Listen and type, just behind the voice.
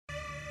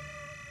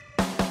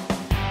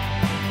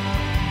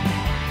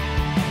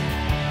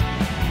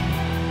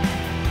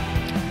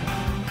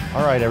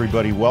All right,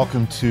 everybody,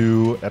 welcome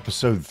to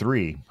episode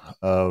 3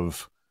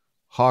 of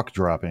Hawk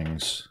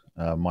Droppings,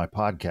 my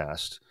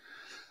podcast.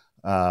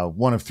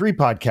 One of 3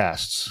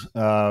 podcasts.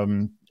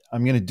 I'm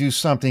going to do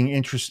something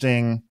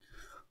interesting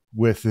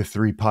with the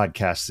 3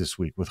 podcasts this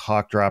week, with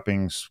Hawk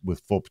Droppings, with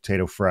Full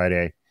Potato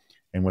Friday,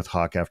 and with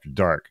Hawk After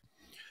Dark.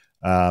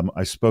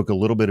 I spoke a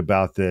little bit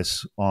about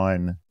this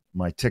on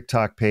my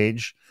TikTok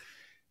page.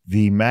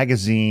 The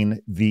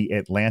magazine, The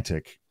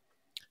Atlantic,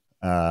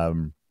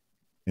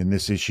 in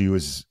this issue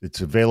it's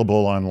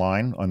available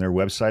online on their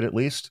website, at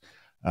least.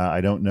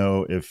 I don't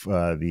know if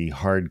the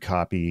hard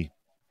copy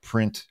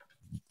print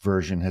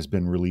version has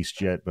been released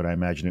yet, but I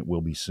imagine it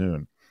will be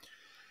soon.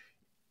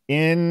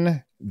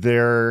 In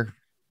their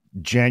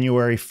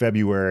January,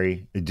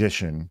 February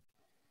edition,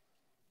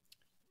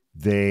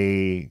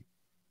 they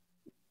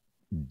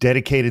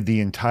dedicated the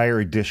entire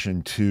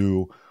edition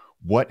to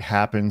what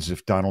happens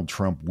if Donald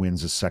Trump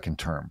wins a second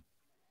term.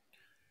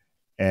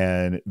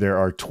 And there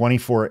are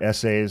 24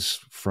 essays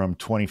from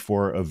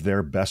 24 of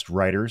their best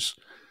writers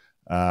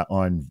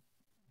on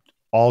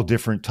all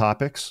different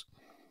topics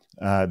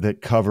that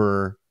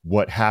cover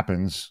what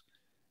happens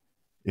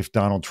if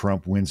Donald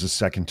Trump wins a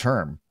second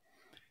term.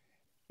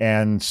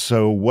 And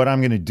so what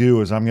I'm going to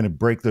do is I'm going to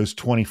break those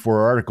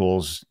 24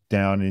 articles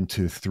down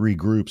into 3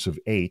 groups of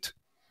 8.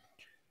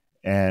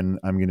 And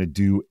I'm going to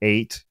do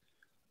 8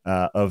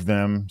 of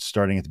them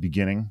starting at the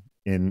beginning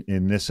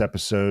in this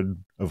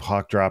episode of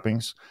Hawk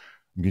Droppings.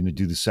 I'm going to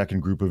do the second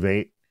group of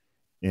 8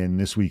 in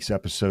this week's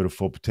episode of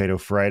Full Potato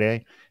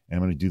Friday. And I'm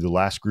going to do the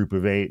last group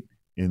of 8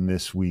 in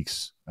this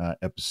week's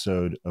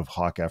episode of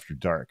Hawk After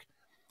Dark.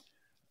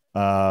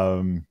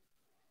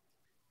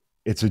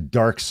 It's a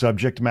dark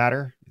subject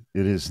matter.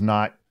 It is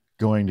not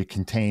going to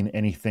contain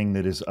anything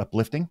that is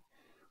uplifting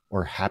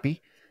or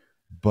happy,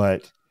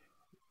 but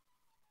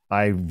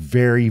I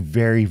very,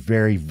 very,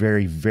 very,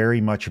 very,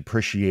 very much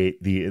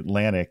appreciate the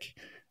Atlantic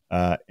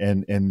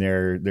and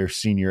their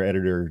senior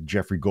editor,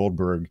 Jeffrey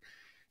Goldberg,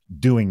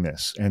 doing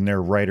this, and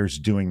their writers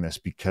doing this,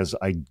 because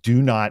I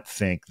do not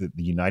think that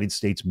the United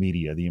States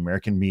media, the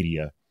American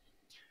media,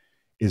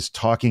 is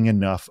talking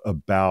enough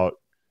about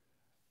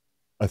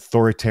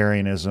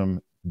authoritarianism,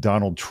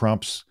 Donald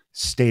Trump's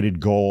stated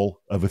goal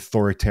of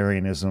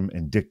authoritarianism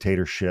and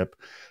dictatorship,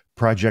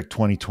 Project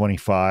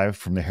 2025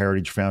 from the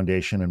Heritage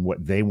Foundation and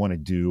what they want to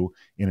do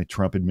in a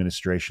Trump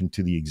administration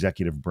to the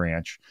executive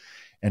branch,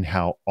 and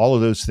how all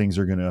of those things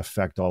are going to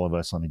affect all of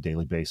us on a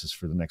daily basis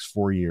for the next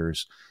 4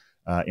 years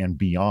and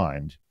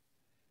beyond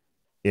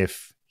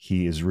if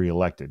he is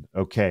reelected.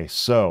 Okay,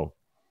 so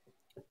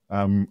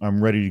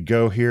I'm ready to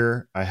go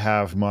here. I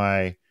have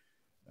my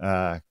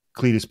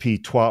Cletus P.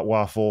 Twat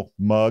Waffle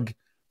mug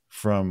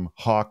from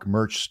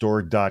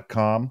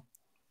hawkmerchstore.com,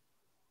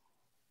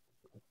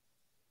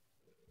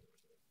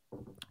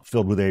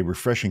 filled with a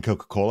refreshing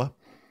Coca-Cola.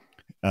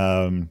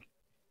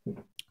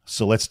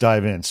 So let's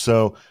dive in.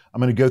 So I'm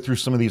going to go through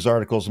some of these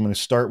articles. I'm going to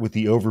start with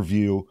the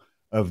overview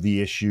of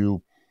the issue.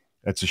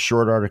 That's a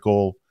short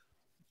article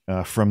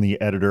from the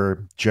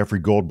editor, Jeffrey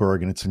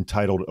Goldberg, and it's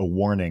entitled "A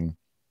Warning."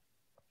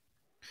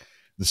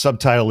 The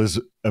subtitle is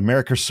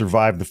 "America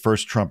Survived the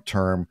First Trump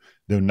Term,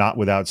 though not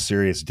without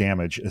serious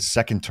damage. A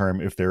second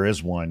term, if there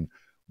is one,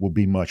 will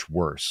be much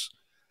worse."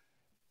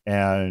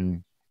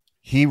 And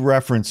he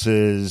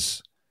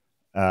references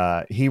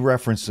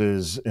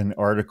an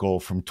article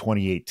from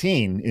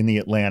 2018 in the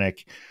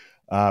Atlantic,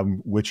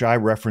 which I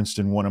referenced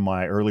in one of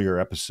my earlier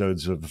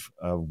episodes of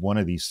one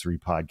of these 3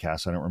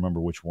 podcasts. I don't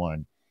remember which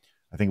one.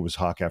 I think it was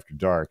Hawk After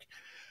Dark.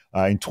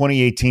 In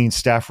 2018,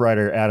 staff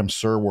writer Adam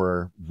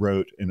Serwer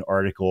wrote an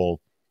article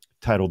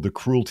titled "The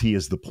Cruelty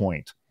is the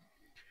Point."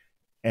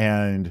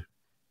 And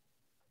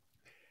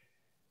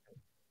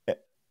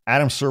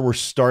Adam Serwer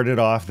started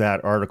off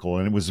that article,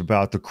 and it was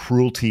about the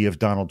cruelty of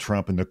Donald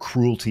Trump and the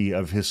cruelty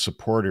of his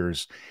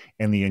supporters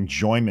and the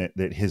enjoyment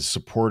that his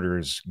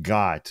supporters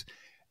got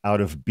out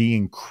of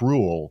being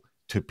cruel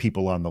to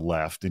people on the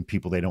left and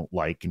people they don't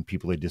like and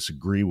people they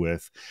disagree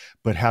with,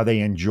 but how they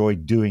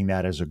enjoyed doing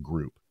that as a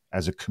group,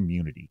 as a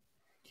community,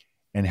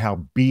 and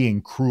how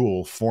being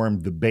cruel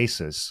formed the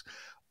basis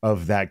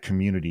of that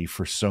community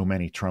for so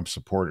many Trump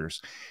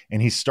supporters.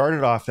 And he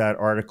started off that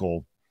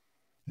article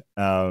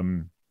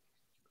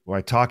by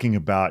talking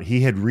about,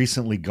 he had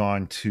recently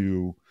gone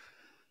to,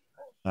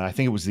 I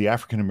think it was the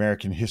African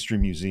American History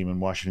Museum in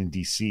Washington,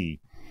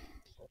 D.C.,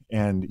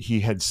 and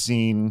he had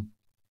seen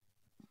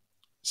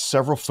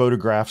several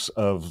photographs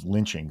of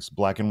lynchings,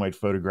 black and white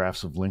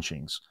photographs of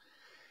lynchings.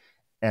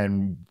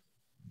 And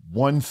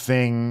one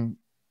thing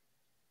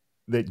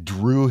that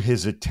drew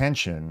his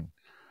attention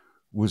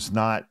was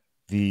not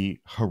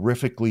the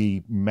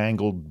horrifically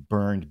mangled,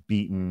 burned,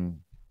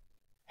 beaten,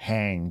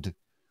 hanged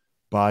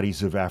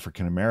bodies of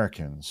African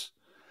Americans,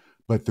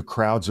 but the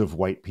crowds of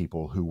white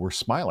people who were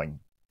smiling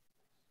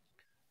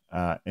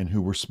and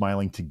who were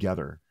smiling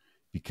together,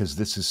 because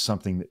this is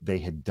something that they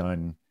had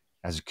done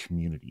as a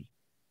community.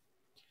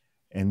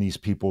 And these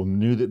people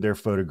knew that their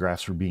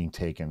photographs were being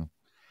taken,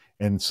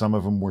 and some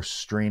of them were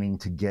straining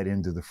to get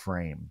into the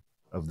frame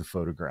of the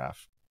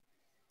photograph.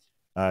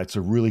 It's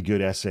a really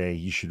good essay.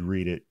 You should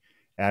read it.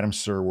 Adam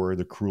Serwer,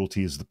 The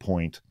Cruelty is the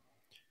Point.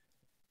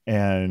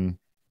 And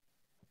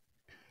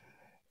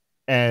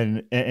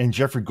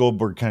Jeffrey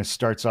Goldberg kind of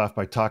starts off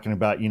by talking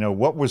about,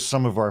 what was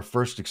some of our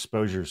first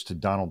exposures to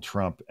Donald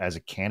Trump as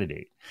a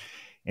candidate.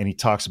 And he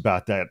talks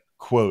about that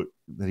quote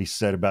that he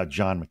said about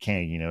John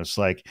McCain. It's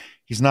like,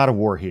 he's not a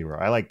war hero.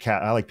 I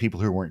like people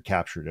who weren't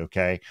captured.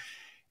 Okay.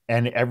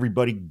 And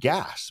everybody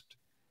gasped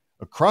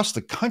across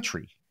the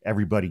country.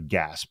 Everybody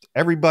gasped.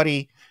 Every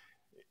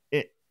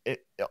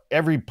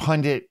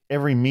pundit,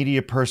 every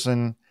media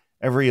person,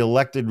 every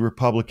elected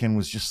Republican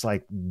was just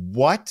like,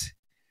 what?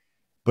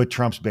 But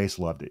Trump's base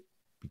loved it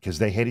because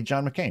they hated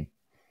John McCain.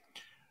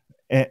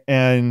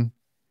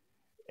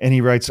 And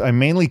he writes, I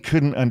mainly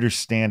couldn't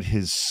understand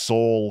his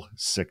soul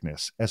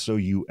sickness,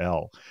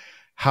 SOUL.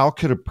 How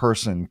could a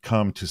person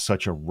come to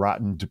such a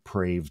rotten,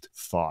 depraved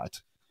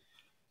thought?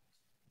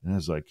 And I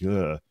was like,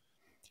 ugh.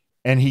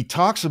 And he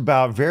talks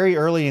about very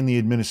early in the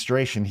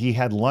administration, he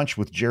had lunch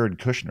with Jared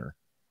Kushner.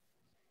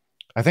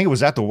 I think it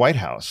was at the White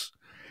House.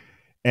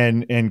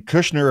 And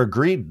Kushner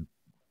agreed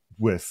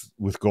with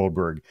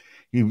Goldberg.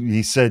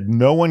 He said,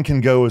 no one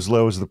can go as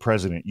low as the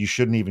president. You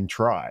shouldn't even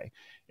try.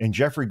 And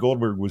Jeffrey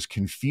Goldberg was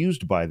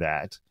confused by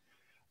that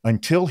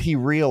until he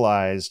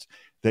realized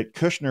that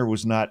Kushner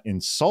was not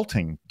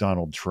insulting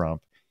Donald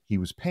Trump. He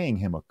was paying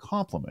him a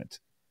compliment.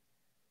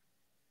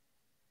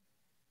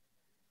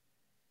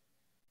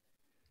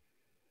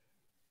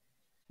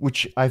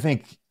 Which I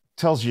think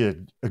tells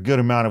you a good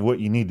amount of what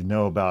you need to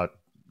know about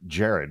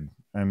Jared.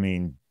 I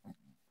mean,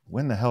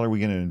 when the hell are we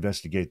going to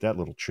investigate that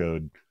little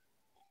chode?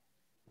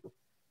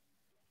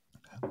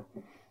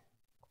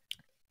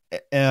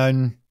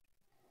 And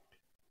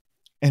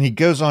he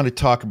goes on to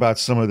talk about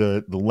some of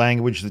the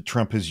language that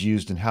Trump has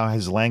used and how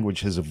his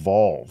language has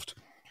evolved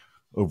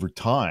over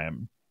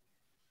time.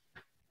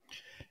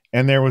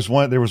 And there was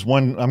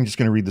one, I'm just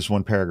going to read this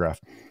one paragraph.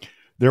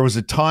 There was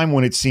a time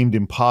when it seemed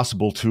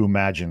impossible to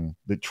imagine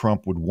that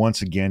Trump would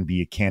once again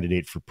be a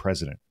candidate for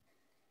president.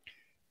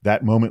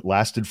 That moment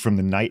lasted from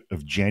the night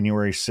of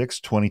January 6,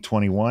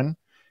 2021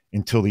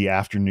 until the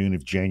afternoon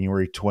of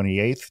January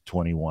 28th,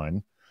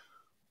 21,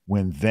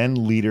 when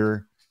then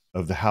leader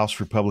of the House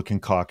Republican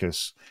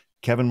caucus,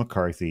 Kevin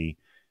McCarthy,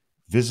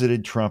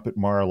 visited Trump at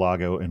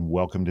Mar-a-Lago and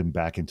welcomed him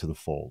back into the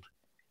fold.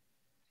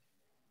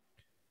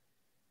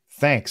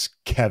 Thanks,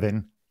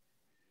 Kevin.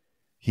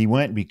 He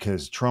went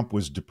because Trump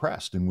was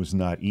depressed and was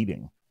not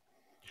eating.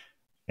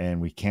 And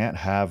we can't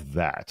have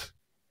that.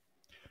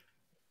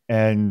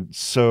 And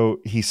so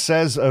he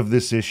says of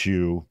this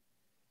issue,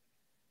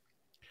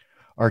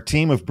 our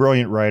team of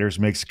brilliant writers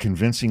makes a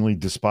convincingly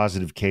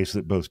dispositive case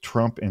that both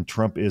Trump and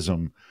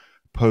Trumpism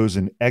pose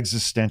an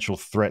existential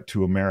threat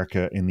to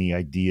America and the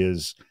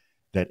ideas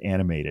that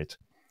animate it.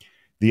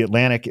 The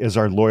Atlantic, as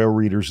our loyal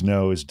readers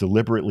know, is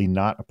deliberately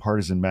not a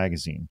partisan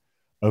magazine.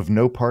 Of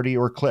no party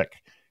or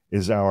clique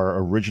is our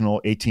original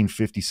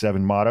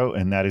 1857 motto,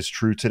 and that is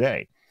true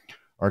today.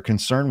 Our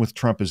concern with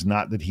Trump is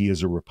not that he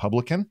is a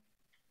Republican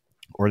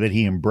or that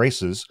he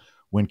embraces,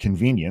 when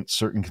convenient,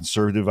 certain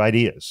conservative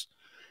ideas.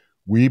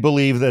 We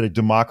believe that a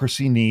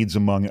democracy needs,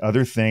 among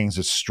other things,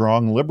 a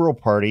strong liberal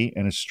party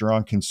and a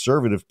strong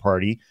conservative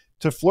party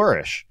to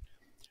flourish.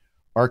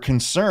 Our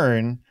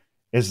concern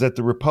is that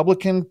the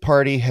Republican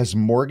Party has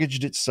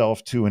mortgaged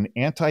itself to an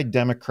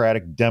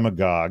anti-democratic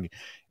demagogue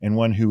and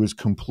one who is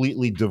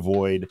completely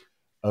devoid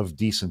of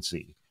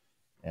decency.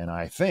 And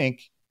I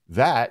think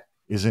that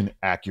is an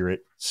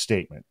accurate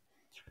statement.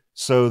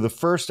 So the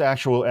first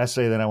actual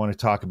essay that I want to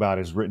talk about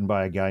is written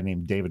by a guy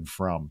named David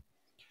Frum.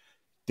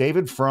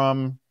 David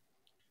Frum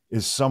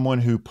is someone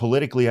who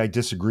politically I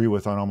disagree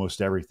with on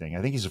almost everything.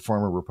 I think he's a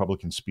former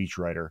Republican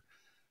speechwriter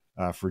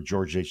for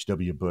George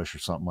H.W. Bush or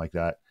something like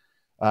that.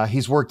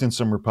 He's worked in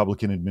some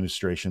Republican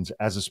administrations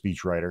as a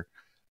speechwriter.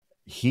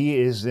 He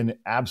is an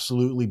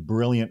absolutely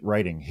brilliant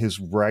writer.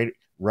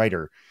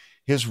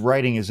 His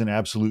writing is an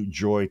absolute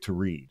joy to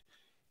read.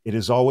 It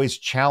is always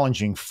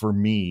challenging for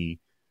me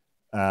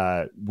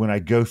when I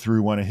go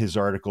through one of his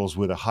articles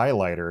with a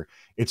highlighter.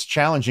 It's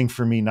challenging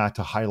for me not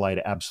to highlight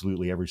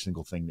absolutely every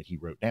single thing that he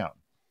wrote down.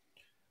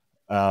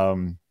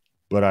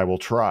 But I will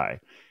try.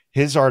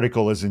 His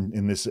article is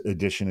in this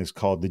edition is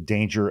called "The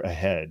Danger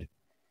Ahead."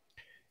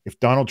 If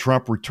Donald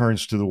Trump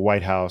returns to the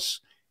White House,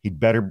 he'd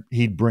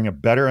bring a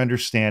better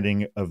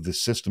understanding of the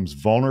system's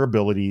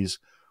vulnerabilities,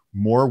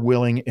 more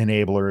willing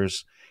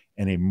enablers,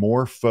 and a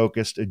more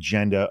focused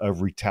agenda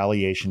of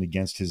retaliation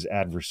against his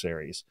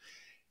adversaries.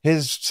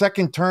 His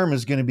second term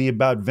is going to be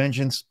about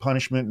vengeance,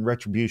 punishment, and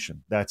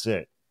retribution. That's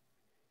it.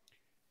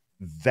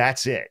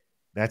 That's it.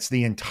 That's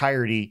the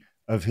entirety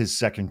of his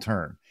second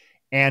term,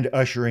 and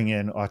ushering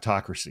in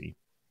autocracy.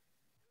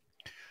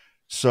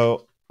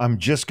 So I'm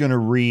just going to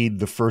read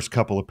the first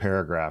couple of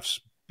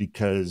paragraphs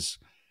because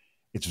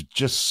it's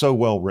just so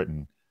well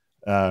written.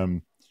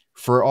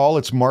 For all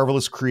its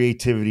marvelous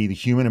creativity, the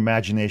human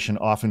imagination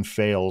often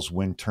fails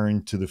when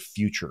turned to the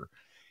future.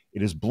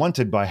 It is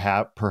blunted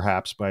by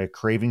perhaps by a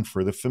craving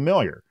for the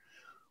familiar.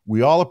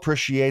 We all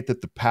appreciate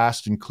that the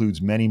past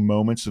includes many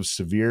moments of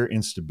severe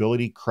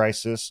instability,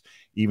 crisis,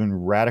 even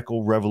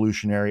radical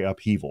revolutionary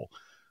upheaval.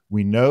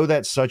 We know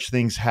that such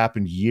things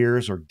happened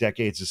years or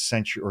decades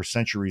or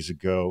centuries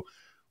ago.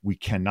 We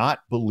cannot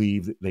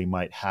believe that they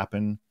might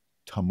happen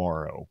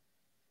tomorrow.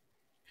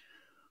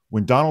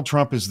 When Donald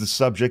Trump is the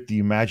subject, the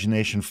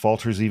imagination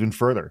falters even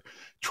further.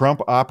 Trump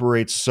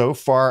operates so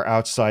far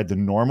outside the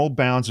normal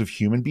bounds of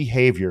human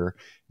behavior,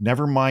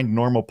 never mind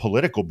normal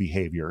political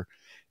behavior,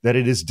 that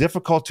it is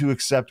difficult to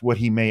accept what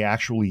he may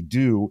actually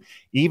do,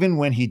 even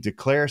when he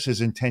declares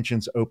his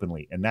intentions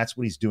openly. And that's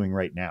what he's doing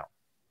right now.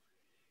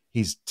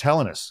 He's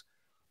telling us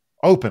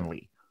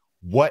openly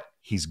what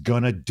he's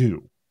going to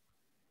do.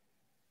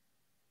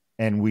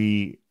 And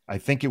I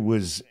think it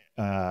was,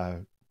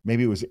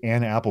 maybe it was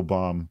Ann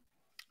Applebaum,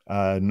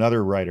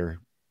 another writer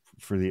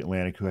for The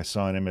Atlantic who I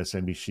saw on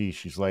MSNBC.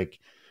 She's like,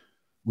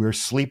 we're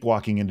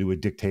sleepwalking into a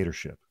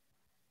dictatorship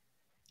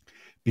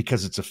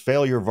because it's a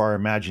failure of our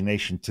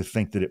imagination to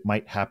think that it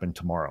might happen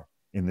tomorrow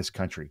in this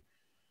country.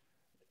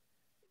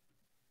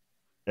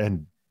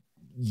 And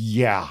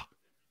yeah,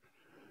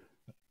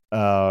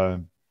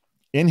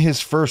 in his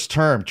first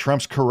term,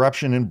 Trump's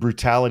corruption and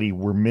brutality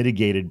were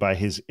mitigated by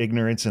his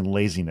ignorance and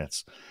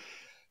laziness.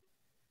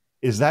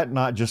 Is that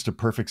not just a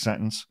perfect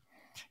sentence?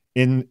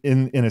 In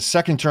a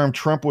second term,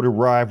 Trump would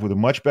arrive with a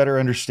much better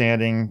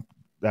understanding.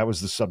 That was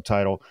the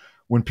subtitle.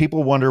 When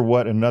people wonder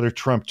what another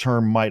Trump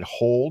term might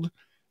hold,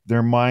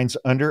 their minds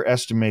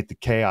underestimate the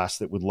chaos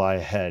that would lie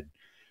ahead.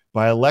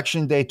 By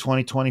Election Day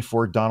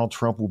 2024, Donald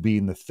Trump will be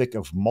in the thick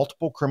of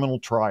multiple criminal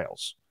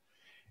trials.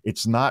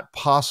 It's not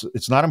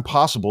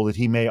impossible that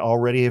he may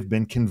already have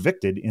been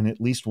convicted in at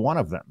least one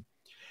of them.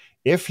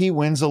 If he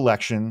wins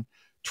election,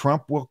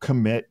 Trump will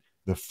commit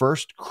the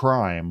first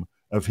crime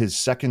of his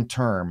second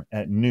term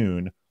at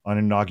noon on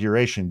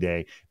Inauguration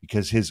Day,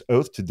 because his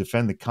oath to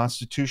defend the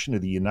Constitution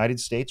of the United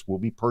States will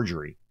be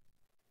perjury.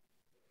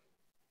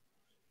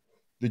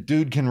 The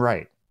dude can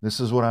write. This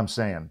is what I'm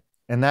saying.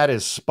 And that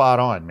is spot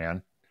on,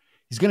 man.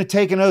 He's going to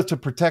take an oath to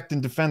protect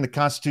and defend the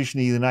Constitution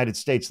of the United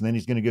States, and then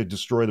he's going to go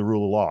destroy the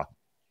rule of law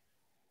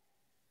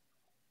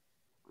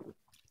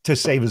to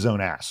save his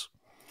own ass.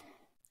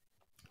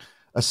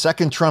 A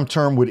second Trump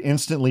term would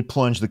instantly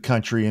plunge the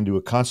country into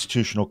a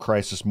constitutional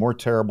crisis more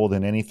terrible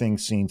than anything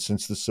seen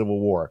since the Civil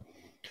War.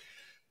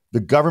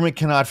 The government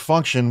cannot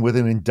function with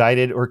an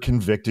indicted or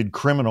convicted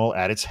criminal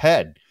at its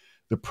head.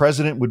 The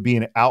president would be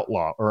an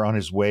outlaw or on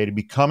his way to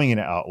becoming an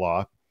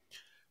outlaw.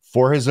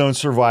 For his own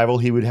survival,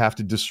 he would have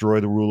to destroy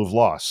the rule of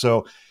law.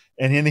 So,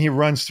 and then he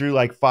runs through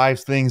like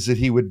 5 things that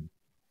he would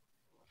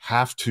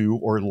have to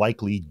or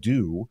likely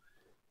do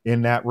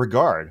in that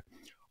regard,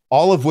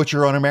 all of which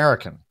are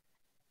un-American.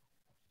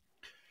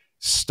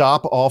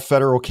 Stop all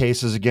federal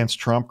cases against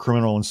Trump,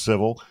 criminal and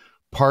civil.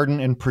 Pardon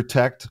and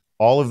protect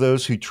all of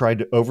those who tried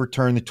to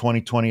overturn the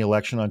 2020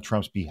 election on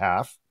Trump's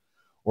behalf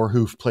or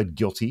who've pled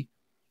guilty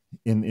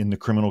in the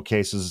criminal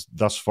cases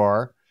thus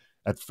far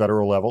at the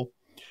federal level.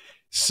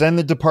 Send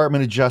the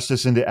Department of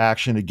Justice into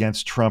action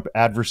against Trump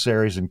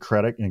adversaries and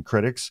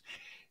critics.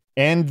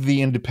 End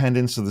the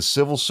independence of the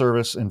civil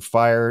service and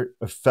fire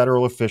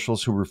federal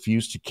officials who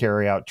refuse to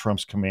carry out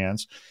Trump's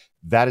commands.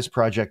 That is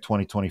Project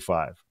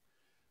 2025.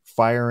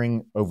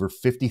 Firing over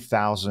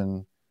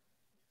 50,000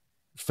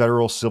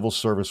 federal civil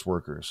service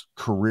workers,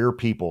 career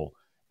people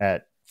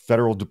at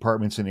federal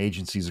departments and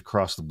agencies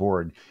across the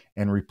board,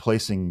 and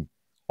replacing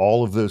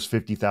all of those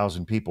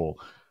 50,000 people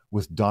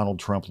with Donald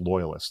Trump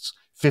loyalists.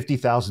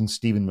 50,000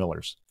 Stephen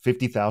Millers,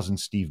 50,000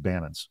 Steve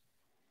Bannons.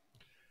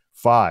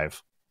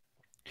 5,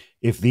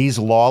 if these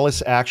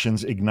lawless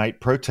actions ignite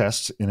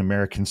protests in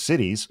American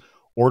cities,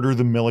 order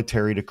the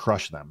military to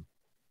crush them.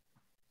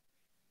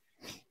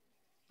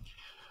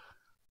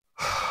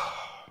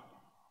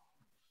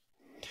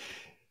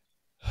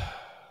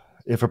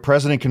 If a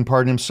president can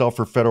pardon himself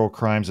for federal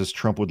crimes, as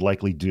Trump would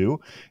likely do,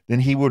 then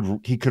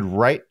he could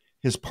write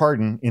his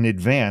pardon in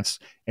advance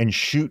and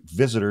shoot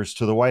visitors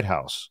to the White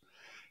House.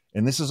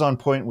 And this is on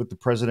point with the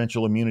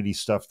presidential immunity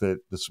stuff that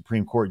the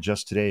Supreme Court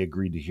just today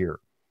agreed to hear.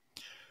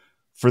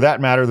 For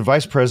that matter, the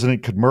vice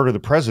president could murder the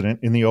president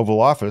in the Oval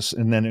Office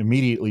and then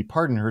immediately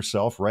pardon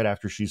herself right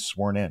after she's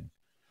sworn in.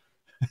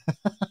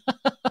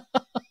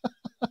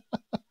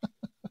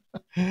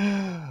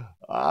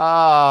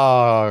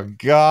 Oh,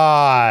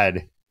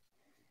 God.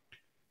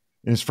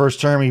 In his first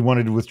term, he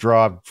wanted to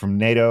withdraw from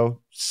NATO.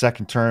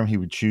 Second term, he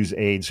would choose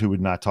aides who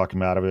would not talk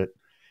him out of it.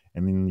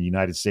 And then the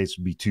United States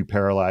would be too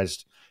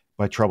paralyzed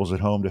by troubles at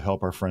home to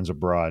help our friends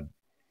abroad.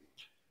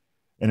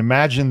 And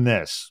imagine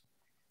this.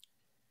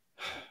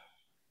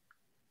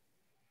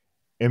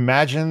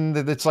 Imagine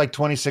that it's like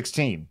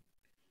 2016,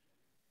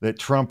 that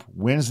Trump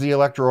wins the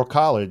Electoral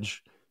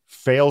College,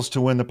 fails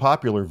to win the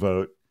popular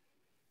vote,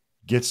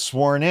 gets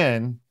sworn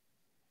in,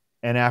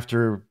 and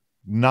after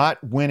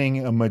not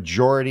winning a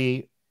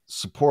majority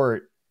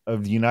support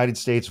of the United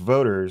States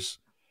voters,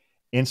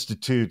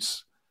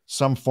 institutes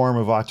some form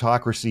of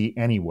autocracy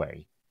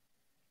anyway.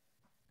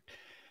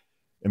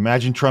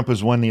 Imagine Trump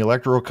has won the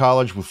Electoral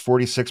College with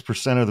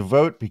 46% of the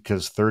vote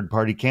because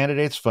third-party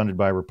candidates funded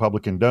by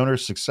Republican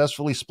donors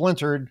successfully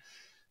splintered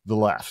the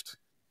left.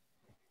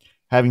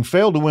 Having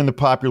failed to win the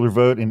popular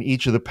vote in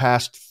each of the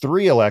past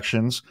 3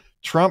 elections,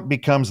 Trump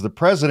becomes the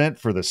president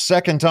for the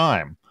second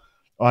time.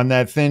 On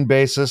that thin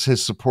basis,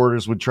 his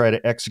supporters would try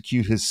to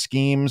execute his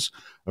schemes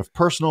of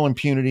personal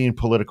impunity and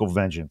political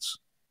vengeance.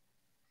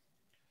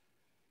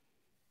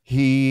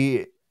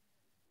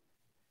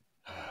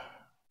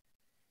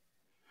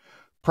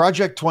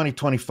 Project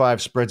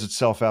 2025 spreads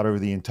itself out over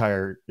the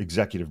entire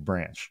executive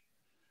branch.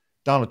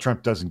 Donald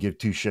Trump doesn't give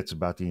 2 shits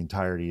about the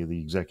entirety of the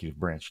executive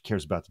branch. He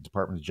cares about the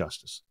Department of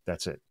Justice.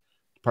 That's it.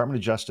 Department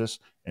of Justice,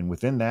 and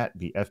within that,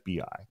 the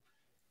FBI.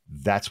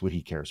 That's what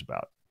he cares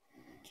about.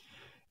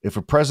 If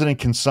a president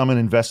can summon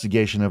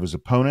investigation of his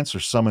opponents or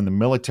summon the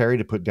military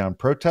to put down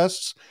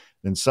protests,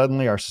 then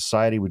suddenly our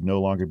society would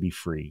no longer be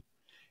free.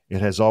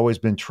 It has always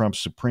been Trump's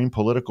supreme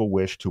political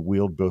wish to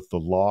wield both the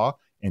law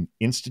and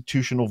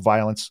institutional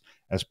violence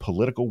as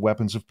political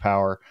weapons of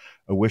power,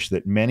 a wish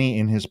that many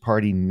in his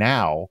party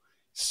now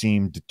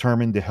seem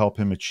determined to help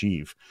him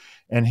achieve.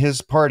 And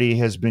his party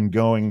has been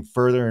going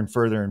further and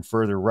further and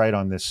further right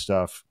on this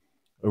stuff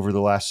over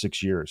the last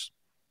 6 years.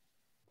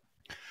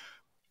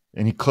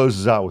 And he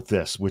closes out with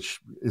this,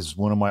 which is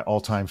one of my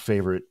all-time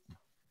favorite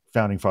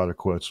founding father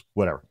quotes,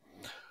 whatever.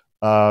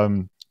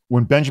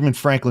 When Benjamin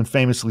Franklin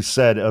famously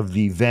said of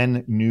the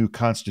then new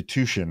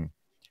Constitution,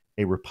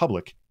 a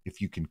republic if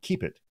you can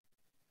keep it.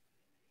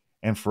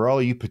 And for all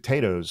of you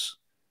potatoes,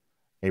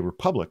 a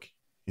republic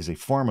is a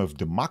form of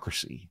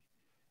democracy.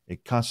 A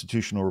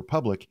constitutional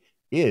republic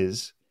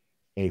is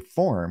a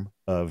form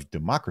of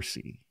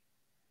democracy.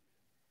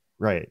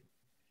 Right.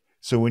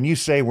 So when you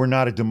say we're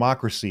not a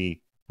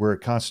democracy, we're a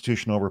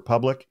constitutional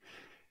republic,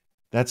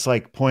 that's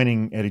like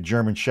pointing at a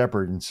German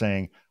Shepherd and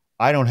saying,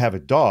 I don't have a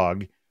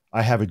dog,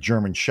 I have a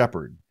German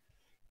Shepherd.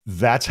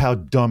 That's how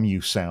dumb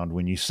you sound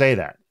when you say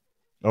that.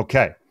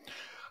 Okay.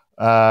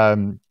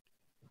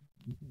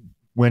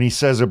 When he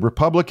says a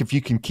republic, if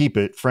you can keep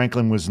it,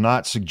 Franklin was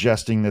not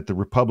suggesting that the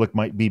republic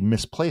might be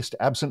misplaced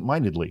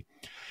absent-mindedly.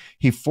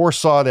 He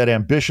foresaw that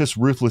ambitious,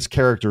 ruthless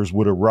characters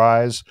would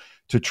arise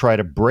to try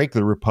to break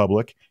the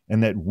republic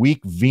and that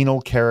weak,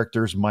 venal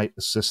characters might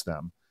assist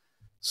them.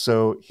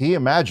 So he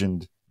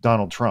imagined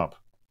Donald Trump.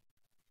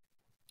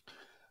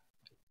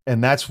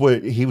 And that's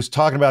what he was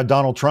talking about,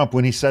 Donald Trump,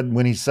 when he said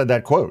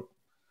that quote.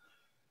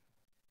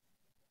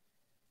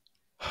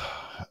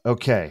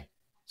 Okay,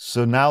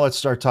 so now let's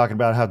start talking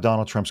about how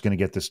Donald Trump's going to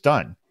get this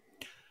done.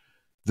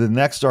 The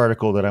next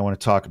article that I want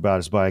to talk about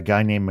is by a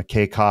guy named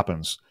McKay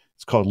Coppins.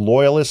 It's called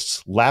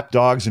Loyalists,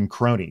 Lapdogs, and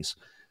Cronies.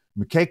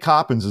 McKay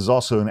Coppins is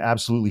also an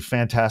absolutely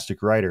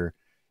fantastic writer,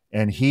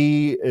 and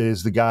he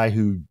is the guy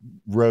who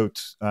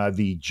wrote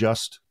the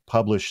just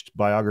published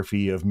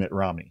biography of Mitt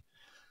Romney.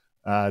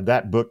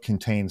 That book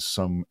contains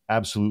some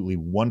absolutely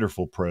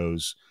wonderful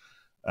prose.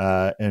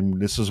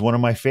 And this is one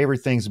of my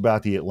favorite things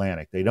about The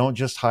Atlantic. They don't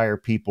just hire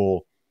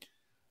people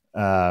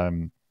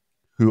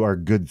who are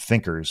good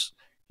thinkers.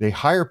 They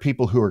hire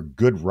people who are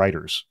good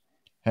writers.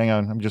 Hang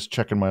on, I'm just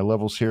checking my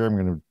levels here. I'm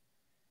going to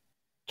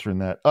turn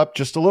that up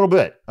just a little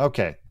bit.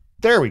 Okay,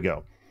 there we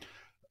go.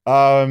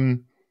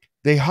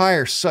 They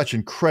hire such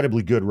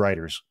incredibly good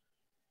writers.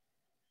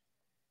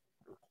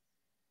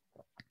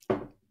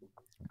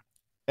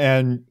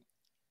 And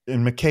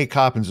McKay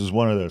Coppins is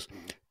one of those.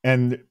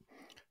 And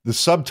the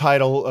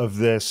subtitle of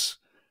this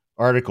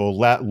article,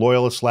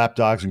 Loyalists,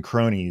 Lapdogs, and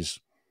Cronies,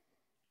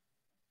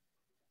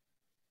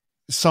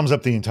 sums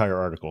up the entire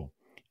article.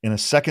 In a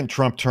second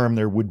Trump term,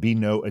 there would be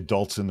no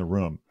adults in the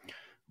room.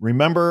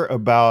 Remember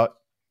about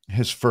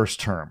his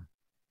first term.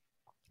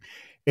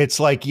 It's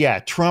like, yeah,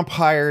 Trump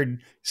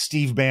hired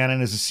Steve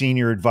Bannon as a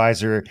senior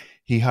advisor.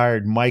 He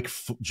hired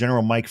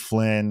General Mike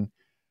Flynn,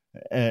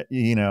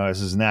 as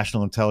his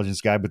national intelligence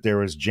guy. But there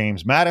was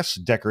James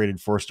Mattis, decorated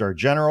 4-star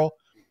general,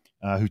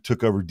 who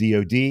took over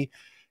DOD.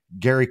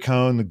 Gary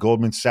Cohn, the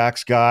Goldman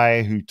Sachs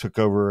guy, who took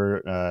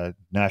over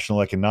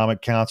National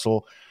Economic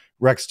Council.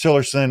 Rex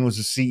Tillerson was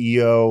the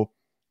CEO,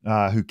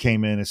 who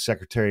came in as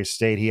Secretary of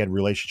State. He had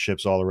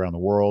relationships all around the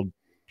world.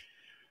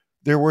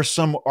 There were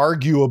some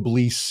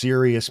arguably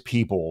serious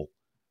people,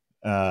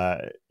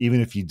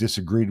 even if you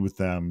disagreed with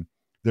them.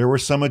 There were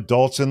some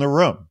adults in the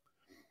room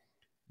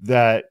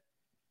that,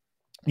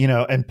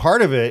 and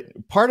part of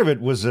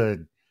it was a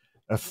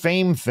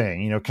fame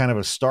thing, kind of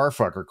a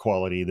starfucker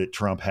quality that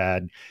Trump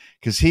had,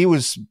 because he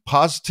was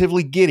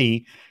positively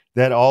giddy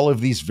that all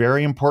of these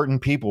very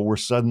important people were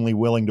suddenly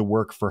willing to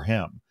work for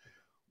him.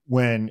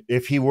 When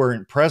if he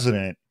weren't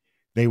president,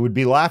 they would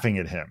be laughing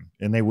at him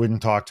and they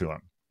wouldn't talk to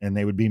him and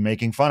they would be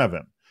making fun of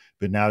him.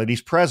 But now that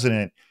he's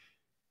president,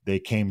 they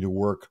came to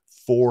work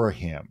for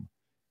him.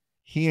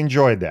 He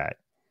enjoyed that.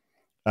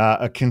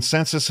 A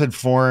consensus had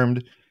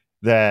formed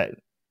that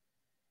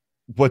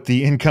what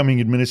the incoming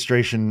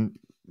administration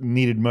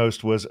needed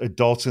most was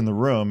adults in the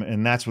room,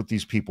 and that's what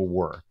these people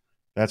were.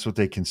 That's what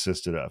they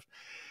consisted of.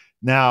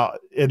 Now,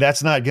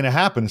 that's not going to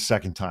happen a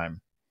second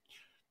time,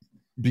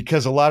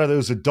 because a lot of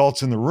those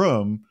adults in the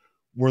room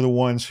were the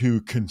ones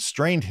who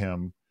constrained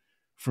him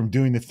from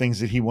doing the things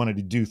that he wanted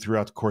to do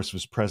throughout the course of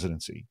his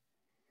presidency.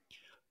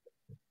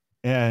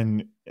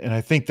 And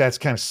I think that's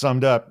kind of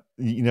summed up.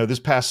 This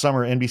past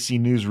summer, NBC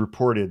News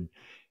reported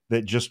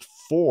that just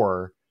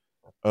 4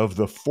 of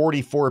the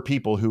 44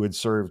 people who had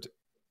served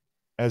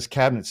as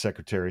cabinet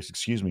secretaries,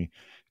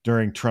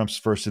 during Trump's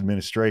first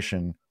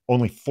administration,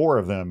 only 4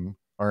 of them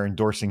are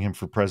endorsing him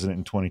for president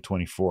in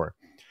 2024.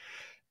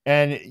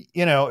 And,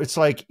 it's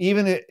like,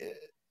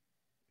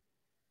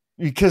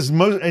 because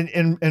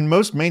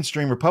most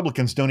mainstream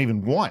Republicans don't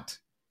even want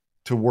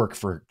to work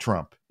for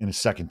Trump in a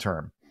second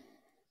term.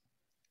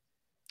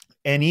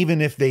 And even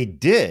if they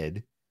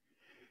did,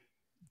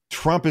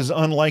 Trump is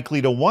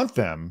unlikely to want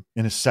them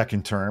in a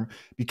second term,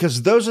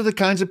 because those are the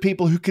kinds of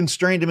people who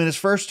constrained him in his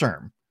first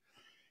term.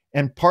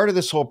 And part of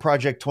this whole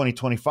Project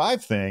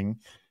 2025 thing,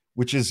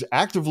 which is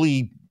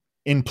actively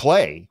in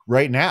play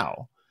right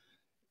now,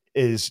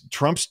 is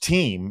Trump's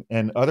team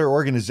and other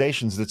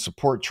organizations that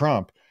support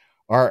Trump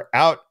are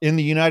out in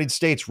the United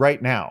States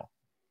right now.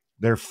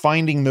 They're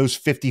finding those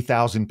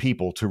 50,000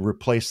 people to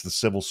replace the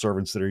civil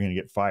servants that are going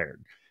to get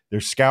fired. They're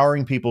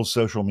scouring people's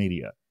social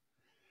media.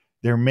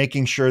 They're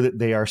making sure that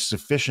they are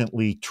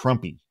sufficiently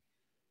Trumpy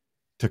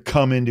to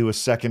come into a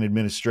second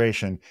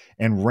administration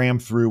and ram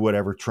through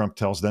whatever Trump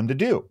tells them to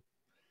do.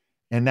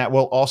 And that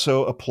will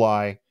also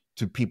apply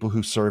to people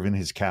who serve in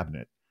his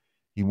cabinet.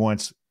 He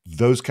wants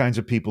those kinds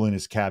of people in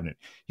his cabinet.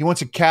 He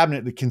wants a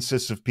cabinet that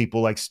consists of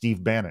people like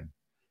Steve Bannon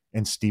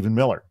and Stephen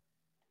Miller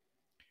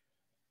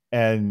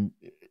and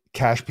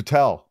Kash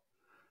Patel.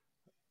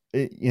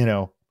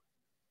 It's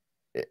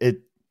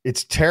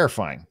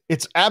terrifying.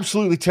 It's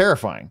absolutely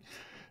terrifying.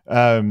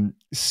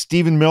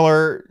 Stephen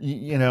Miller,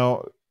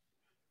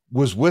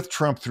 was with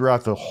Trump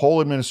throughout the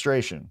whole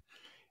administration,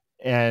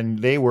 and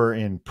they were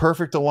in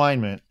perfect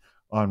alignment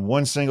on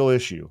one single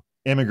issue: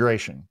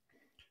 immigration.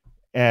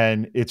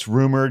 And it's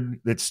rumored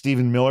that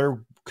Stephen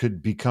Miller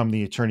could become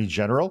the Attorney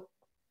General,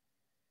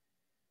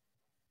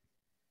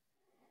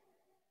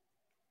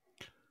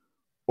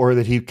 or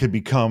that he could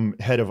become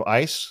head of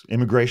ICE,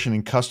 Immigration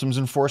and Customs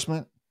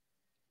Enforcement,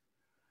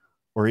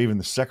 or even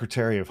the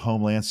Secretary of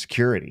Homeland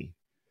Security,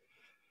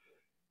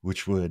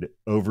 which would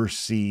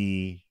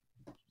oversee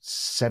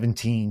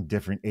 17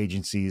 different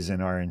agencies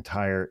in our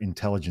entire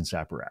intelligence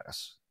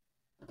apparatus.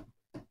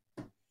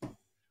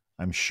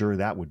 I'm sure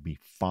that would be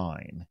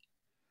fine.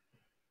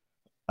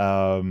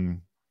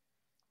 God,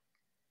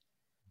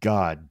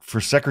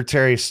 for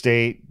Secretary of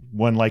State,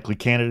 one likely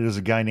candidate is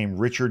a guy named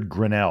Richard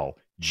Grenell,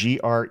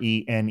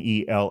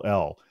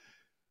 Grenell.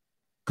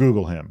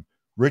 Google him.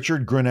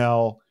 Richard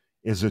Grenell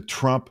is a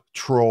Trump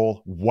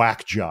troll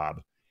whack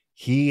job.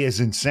 He is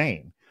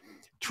insane.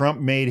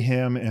 Trump made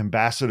him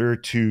ambassador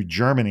to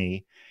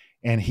Germany,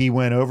 and he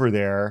went over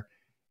there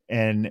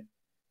and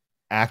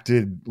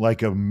acted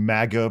like a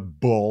MAGA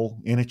bull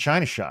in a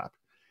china shop.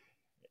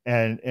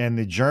 And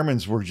the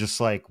Germans were just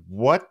like,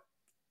 what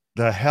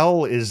the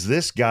hell is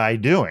this guy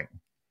doing?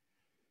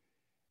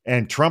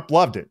 And Trump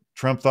loved it.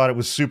 Trump thought it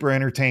was super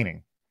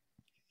entertaining.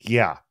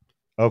 Yeah.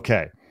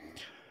 Okay.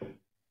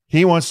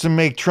 He wants to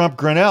make Trump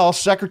Grenell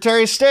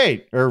Secretary of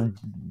State, or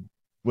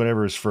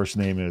whatever his first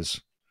name is,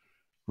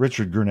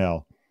 Richard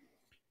Grenell.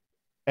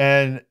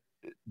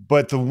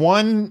 But the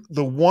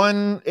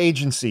one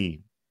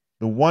agency,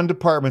 the one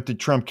department that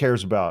Trump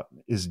cares about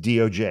is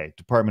DOJ,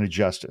 Department of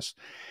Justice.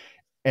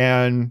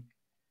 And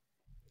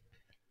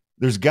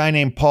there's a guy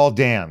named Paul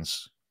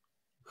Dans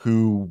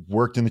who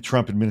worked in the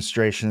Trump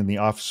administration in the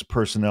Office of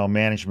Personnel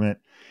Management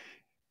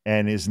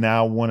and is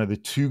now one of the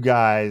 2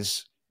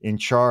 guys in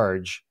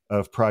charge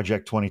of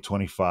Project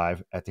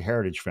 2025 at the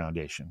Heritage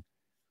Foundation.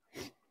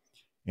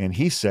 And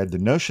he said the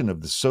notion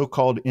of the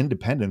so-called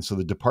independence of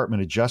the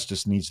Department of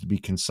Justice needs to be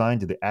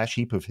consigned to the ash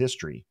heap of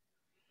history.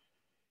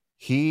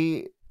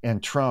 He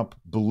and Trump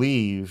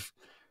believe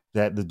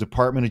that the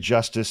Department of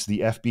Justice, the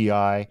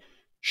FBI,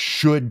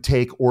 should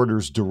take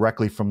orders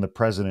directly from the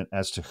president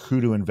as to who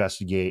to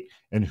investigate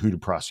and who to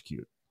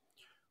prosecute,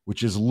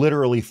 which is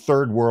literally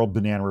third world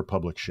banana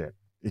republic shit.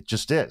 It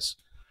just is.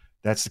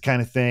 That's the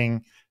kind of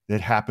thing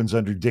that happens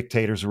under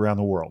dictators around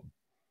the world.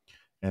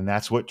 And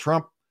that's what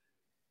Trump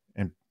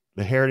and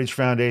the Heritage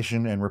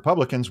Foundation and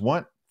Republicans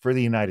want for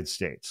the United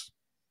States.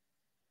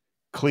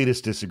 Cletus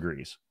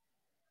disagrees.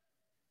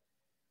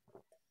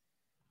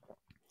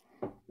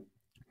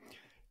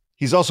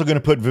 He's also going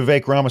to put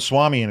Vivek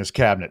Ramaswamy in his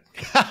cabinet.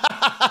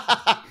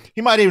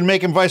 He might even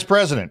make him vice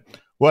president.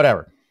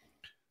 Whatever.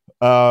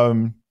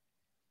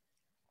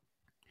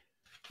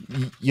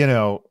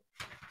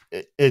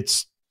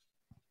 It's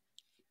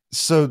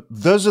so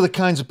those are the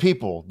kinds of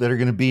people that are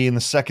going to be in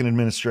the second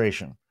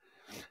administration.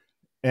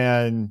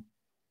 And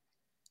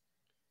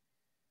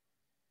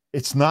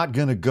it's not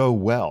going to go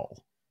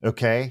well.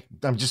 Okay.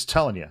 I'm just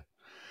telling you.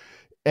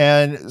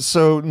 And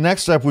so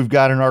next up, we've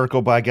got an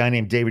article by a guy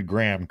named David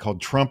Graham called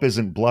 "Trump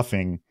Isn't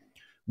Bluffing.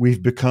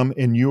 We've Become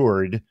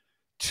Inured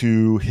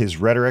to His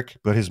Rhetoric,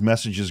 but His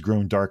Message has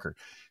Grown Darker."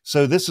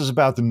 So this is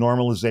about the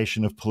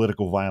normalization of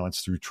political violence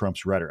through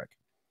Trump's rhetoric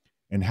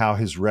and how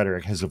his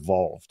rhetoric has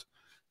evolved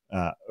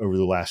over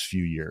the last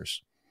few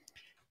years.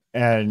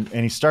 And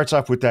he starts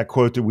off with that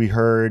quote that we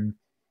heard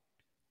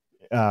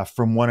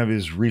from one of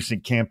his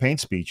recent campaign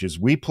speeches.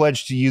 We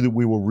pledge to you that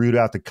we will root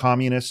out the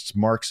communists,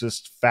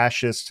 Marxists,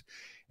 fascists,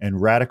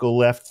 and radical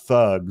left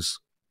thugs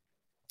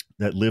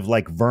that live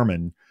like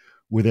vermin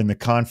within the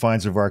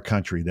confines of our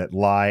country, that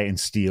lie and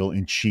steal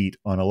and cheat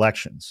on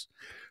elections.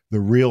 The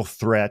real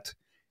threat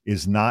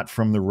is not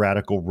from the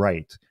radical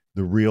right.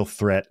 The real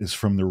threat is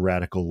from the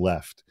radical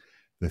left.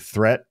 The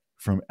threat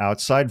from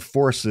outside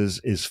forces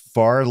is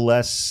far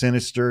less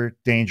sinister,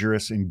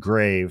 dangerous, and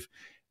grave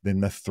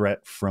than the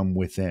threat from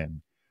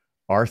within.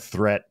 Our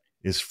threat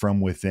is from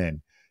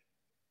within.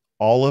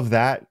 All of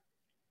that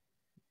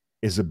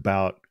is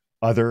about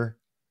other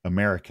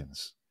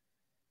Americans.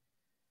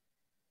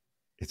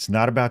 It's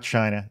not about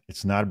China.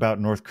 It's not about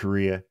North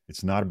Korea.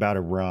 It's not about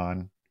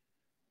Iran.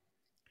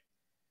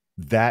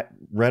 That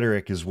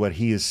rhetoric is what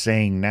he is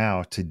saying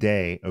now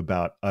today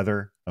about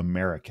other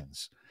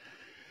Americans.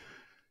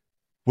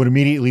 What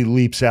immediately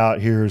leaps out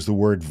here is the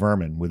word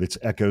vermin with its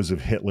echoes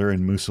of Hitler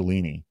and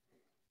Mussolini.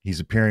 He's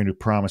appearing to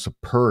promise a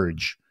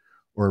purge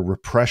or a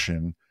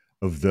repression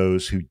of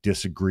those who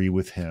disagree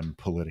with him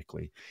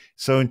politically.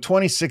 So in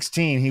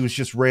 2016, he was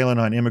just railing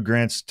on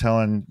immigrants,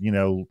 telling,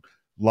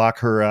 lock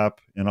her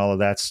up and all of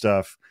that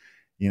stuff,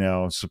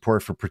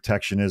 support for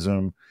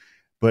protectionism.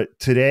 But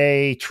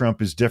today,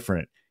 Trump is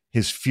different.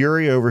 His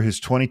fury over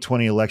his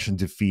 2020 election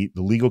defeat,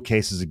 the legal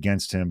cases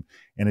against him,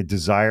 and a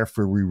desire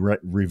for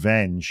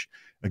revenge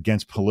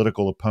against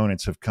political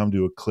opponents have come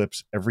to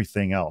eclipse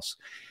everything else.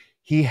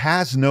 He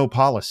has no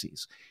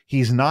policies.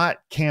 He's not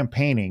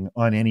campaigning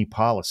on any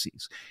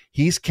policies.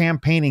 He's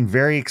campaigning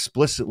very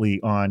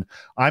explicitly on,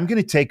 I'm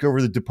going to take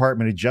over the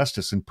Department of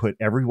Justice and put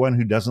everyone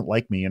who doesn't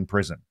like me in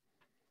prison.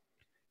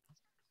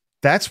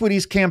 That's what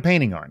he's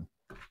campaigning on.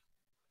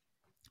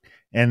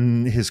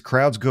 And his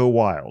crowds go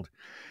wild.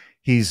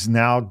 He's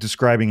now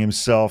describing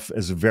himself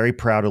as a very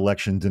proud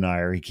election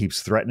denier. He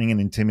keeps threatening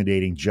and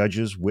intimidating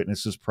judges,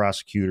 witnesses,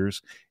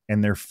 prosecutors,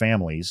 and their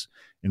families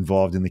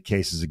involved in the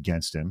cases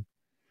against him.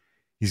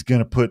 He's going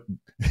to put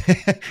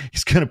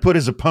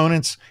his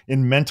opponents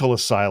in mental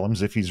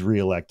asylums if he's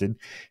reelected.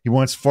 He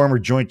wants former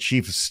Joint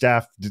Chief of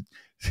Staff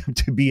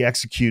to be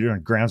executed on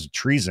grounds of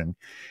treason.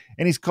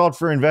 And he's called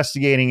for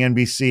investigating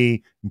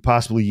NBC and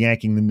possibly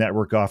yanking the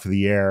network off of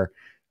the air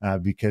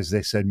because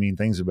they said mean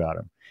things about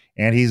him.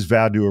 And he's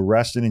vowed to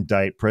arrest and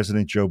indict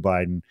President Joe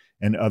Biden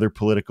and other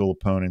political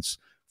opponents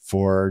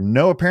for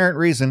no apparent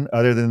reason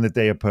other than that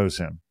they oppose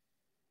him.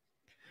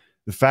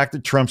 The fact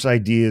that Trump's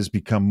ideas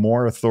become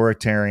more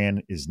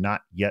authoritarian is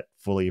not yet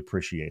fully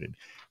appreciated.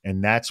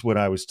 And that's what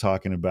I was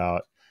talking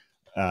about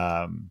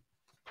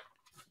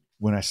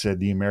when I said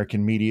the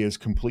American media is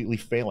completely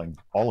failing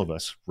all of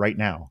us right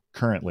now,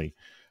 currently.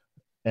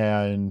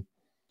 And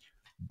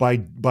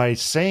by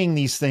saying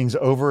these things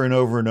over and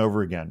over and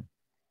over again,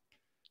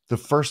 the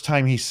first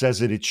time he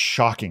says it, it's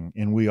shocking.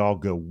 And we all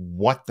go,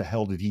 what the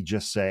hell did he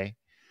just say?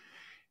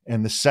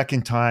 And the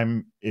second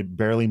time, it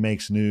barely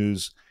makes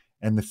news.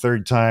 And the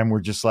third time, we're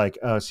just like,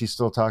 oh, is he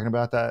still talking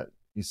about that?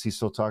 Is he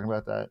still talking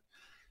about that?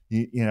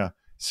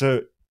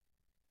 So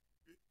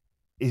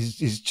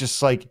he's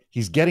just like,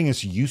 he's getting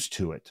us used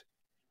to it.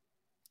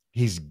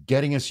 He's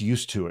getting us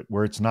used to it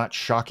where it's not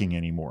shocking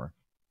anymore.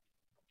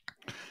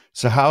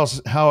 So how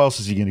else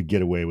is he going to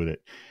get away with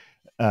it?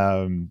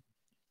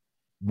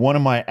 One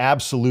of my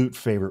absolute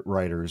favorite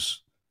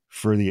writers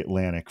for The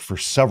Atlantic for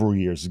several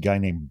years, a guy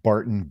named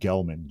Barton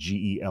Gellman,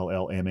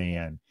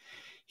 Gellman.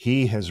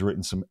 He has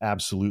written some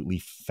absolutely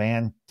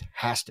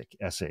fantastic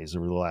essays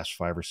over the last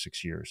 5 or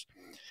 6 years.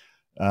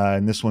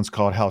 And this one's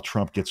called How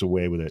Trump Gets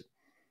Away with It.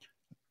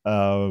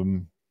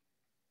 And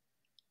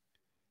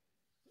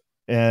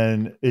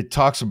it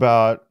talks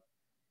about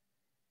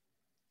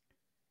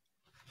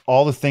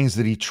all the things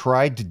that he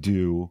tried to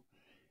do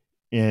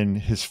in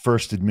his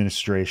first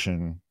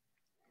administration,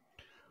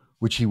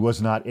 which he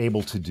was not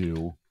able to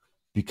do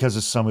because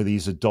of some of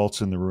these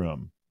adults in the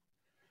room.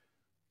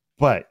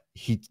 But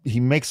he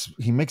makes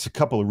a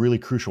couple of really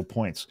crucial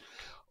points.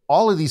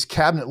 All of these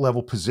cabinet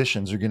level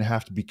positions are going to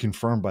have to be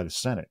confirmed by the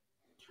Senate.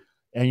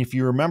 And if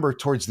you remember,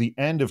 towards the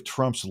end of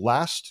Trump's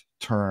last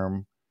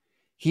term,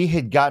 he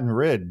had gotten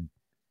rid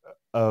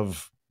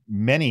of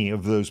many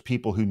of those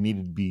people who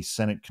needed to be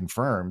Senate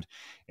confirmed.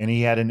 And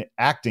he had an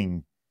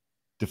acting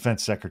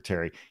defense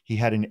secretary. He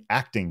had an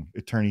acting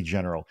attorney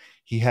general.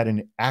 He had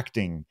an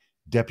acting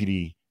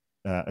deputy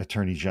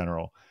attorney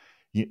general.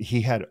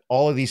 He had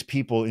all of these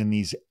people in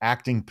these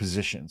acting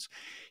positions.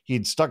 He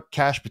had stuck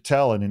Kash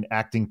Patel in an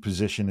acting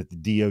position at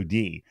the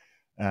DOD.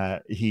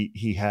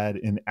 He had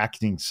an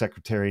acting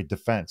secretary of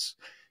defense,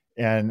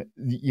 and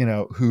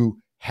who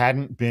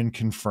hadn't been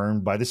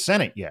confirmed by the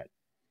Senate yet.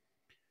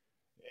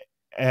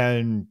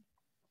 And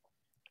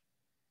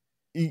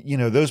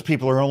those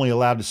people are only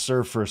allowed to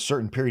serve for a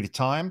certain period of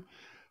time,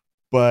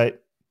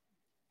 but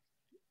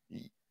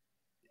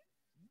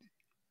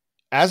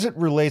as it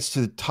relates to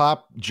the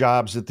top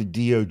jobs at the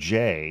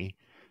DOJ,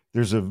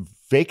 there's a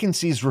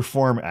Vacancies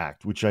Reform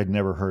Act, which I'd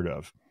never heard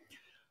of.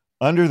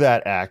 Under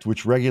that act,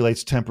 which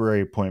regulates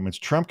temporary appointments,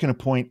 Trump can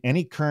appoint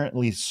any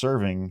currently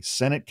serving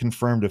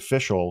Senate-confirmed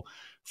official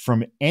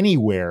from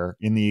anywhere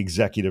in the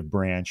executive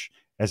branch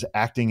as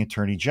acting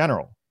attorney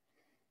general,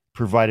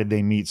 provided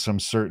they meet some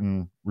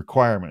certain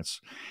requirements.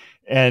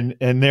 And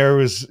there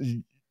was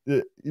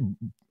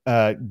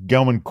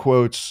Gelman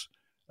quotes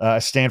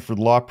a Stanford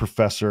law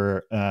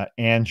professor,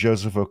 Ann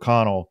Joseph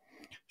O'Connell.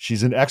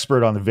 She's an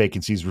expert on the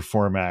Vacancies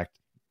Reform Act.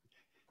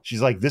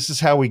 She's like, this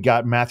is how we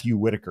got Matthew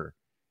Whitaker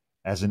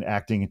as an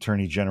acting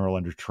attorney general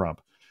under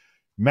Trump.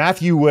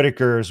 Matthew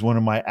Whitaker is one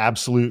of my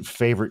absolute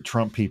favorite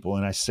Trump people,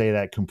 and I say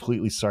that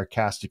completely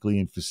sarcastically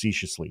and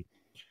facetiously.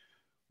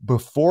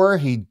 Before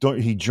he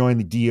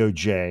joined the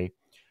DOJ,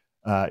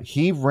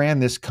 he ran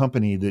this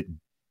company that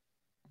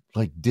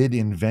like did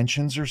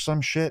inventions or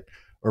some shit,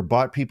 or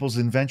bought people's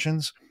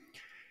inventions.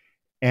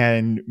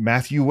 And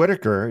Matthew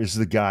Whitaker is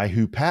the guy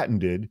who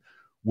patented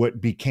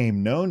what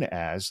became known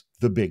as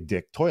the big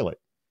dick toilet.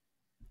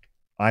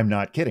 I'm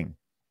not kidding.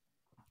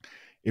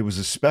 It was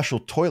a special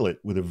toilet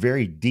with a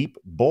very deep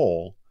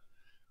bowl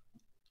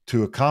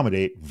to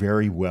accommodate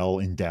very well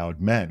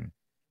endowed men.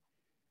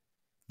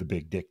 The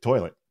big dick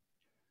toilet.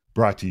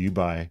 Brought to you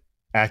by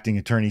acting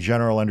attorney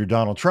general under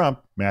Donald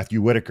Trump,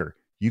 Matthew Whitaker.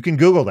 You can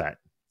Google that.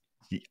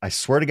 I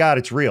swear to God,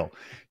 it's real.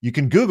 You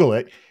can Google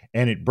it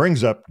and it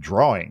brings up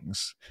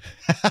drawings.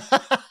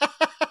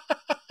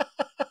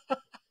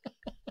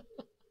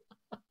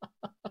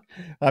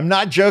 I'm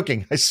not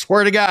joking. I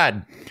swear to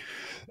God.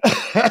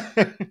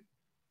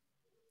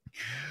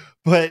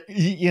 But,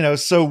 you know,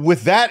 so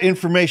with that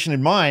information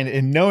in mind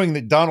and knowing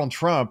that Donald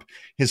Trump,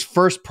 his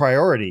first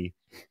priority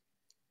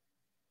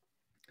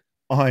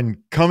on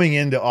coming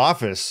into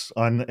office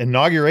on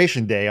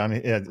inauguration day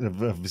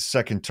of his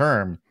second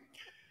term,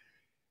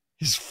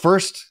 his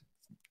first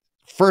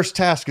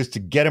task is to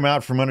get him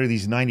out from under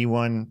these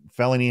 91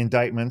 felony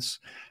indictments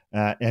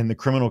and the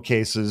criminal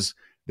cases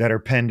that are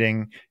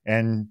pending,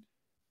 and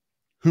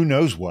who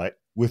knows what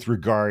with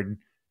regard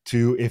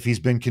to if he's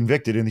been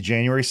convicted in the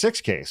January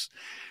 6th case.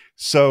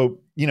 So,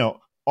 you know,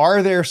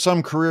 are there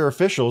some career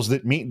officials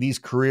that meet these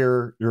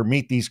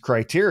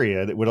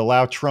criteria that would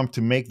allow Trump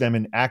to make them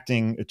an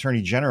acting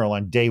attorney general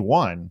on day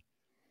one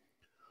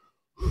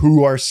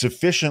who are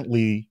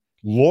sufficiently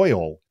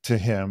loyal to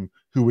him,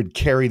 who would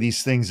carry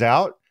these things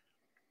out?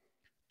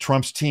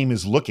 Trump's team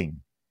is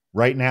looking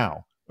right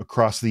now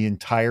across the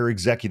entire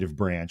executive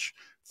branch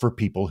for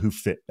people who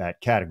fit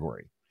that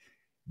category.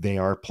 They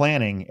are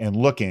planning and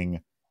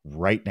looking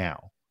right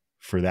now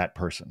for that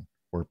person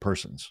or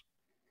persons.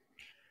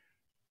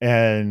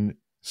 And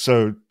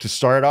so to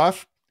start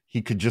off,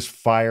 he could just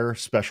fire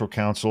special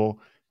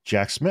counsel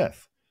Jack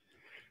Smith.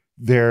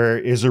 There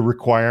is a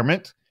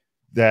requirement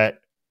that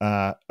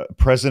a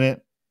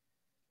president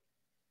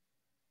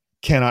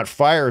cannot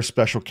fire a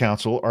special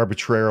counsel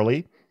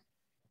arbitrarily.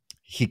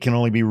 He can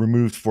only be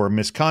removed for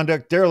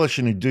misconduct,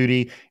 dereliction of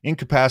duty,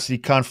 incapacity,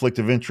 conflict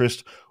of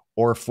interest,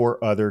 or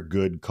for other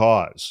good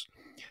cause.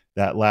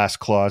 That last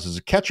clause is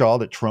a catch-all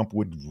that Trump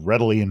would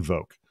readily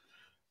invoke.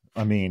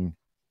 I mean,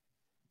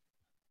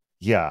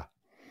 yeah.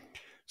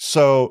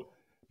 So,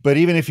 but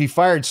even if he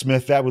fired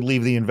Smith, that would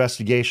leave the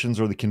investigations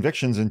or the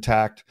convictions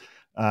intact.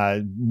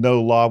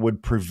 No law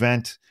would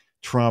prevent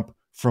Trump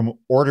from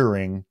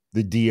ordering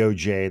the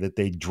DOJ that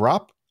they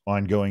drop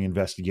ongoing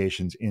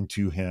investigations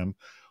into him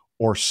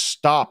or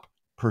stop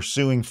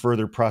pursuing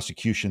further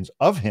prosecutions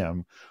of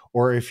him,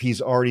 or if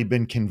he's already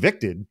been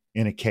convicted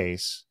in a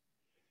case,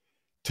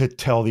 to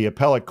tell the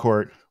appellate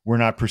court, we're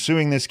not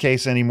pursuing this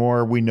case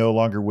anymore. We no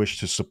longer wish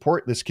to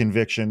support this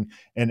conviction,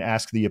 and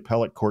ask the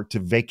appellate court to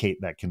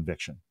vacate that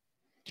conviction.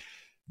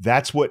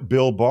 That's what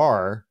Bill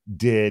Barr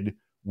did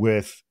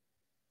with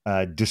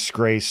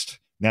disgraced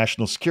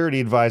National Security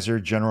Advisor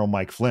General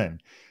Mike Flynn,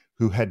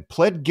 who had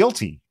pled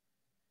guilty.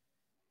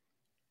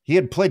 He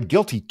had pled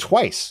guilty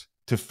twice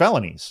to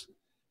felonies.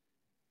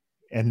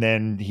 And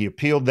then he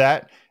appealed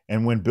that.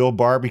 And when Bill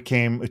Barr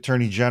became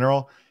Attorney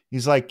General,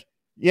 he's like,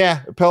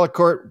 yeah, appellate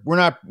court,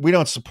 we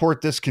don't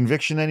support this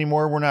conviction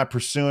anymore. We're not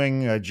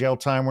pursuing jail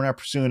time. We're not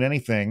pursuing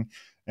anything.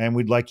 And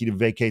we'd like you to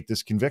vacate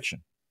this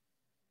conviction.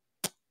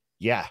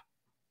 Yeah,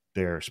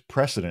 there's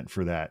precedent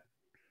for that.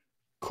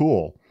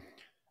 Cool.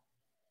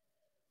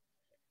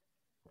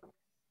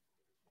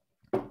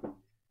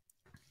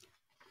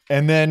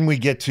 And then we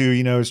get to,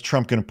 you know, is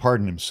Trump going to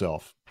pardon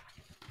himself?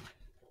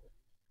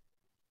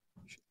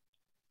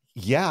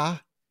 Yeah,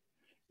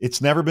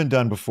 it's never been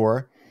done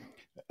before.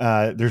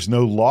 There's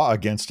no law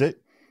against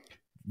it.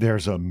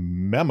 There's a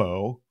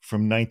memo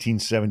from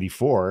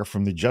 1974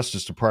 from the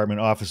Justice Department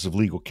Office of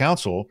Legal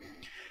Counsel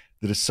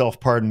that a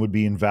self-pardon would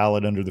be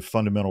invalid under the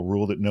fundamental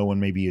rule that no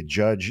one may be a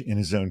judge in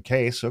his own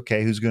case.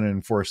 Okay, who's going to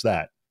enforce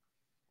that?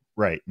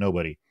 Right,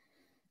 nobody.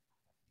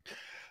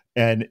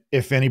 And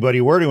if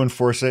anybody were to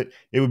enforce it,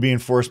 it would be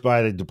enforced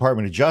by the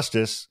Department of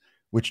Justice,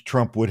 which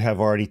Trump would have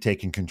already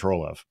taken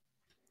control of.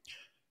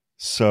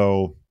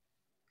 So,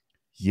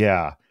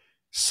 yeah.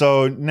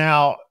 So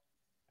now,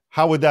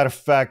 how would that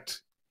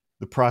affect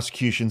the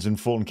prosecutions in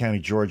Fulton County,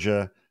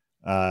 Georgia,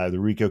 the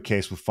RICO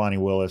case with Fonnie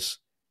Willis,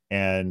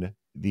 and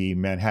the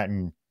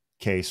Manhattan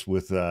case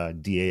with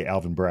DA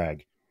Alvin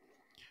Bragg.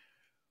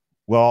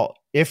 Well,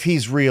 if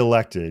he's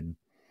reelected,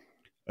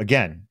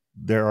 again,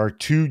 there are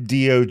two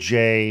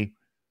DOJ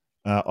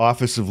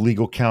Office of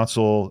Legal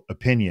Counsel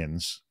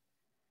opinions.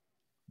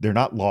 They're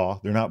not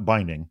law, they're not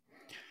binding,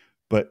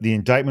 but the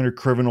indictment or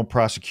criminal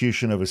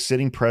prosecution of a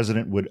sitting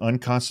president would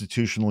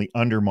unconstitutionally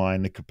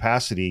undermine the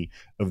capacity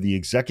of the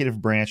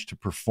executive branch to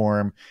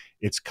perform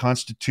its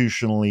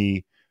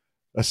constitutionally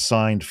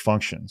assigned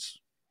functions.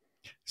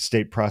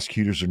 State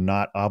prosecutors are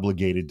not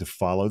obligated to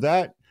follow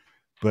that,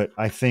 but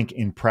I think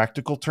in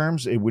practical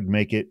terms, it would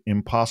make it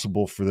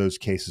impossible for those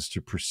cases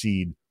to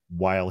proceed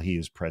while he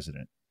is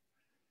president.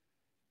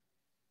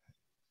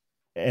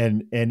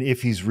 And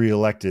if he's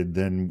reelected,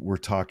 then we're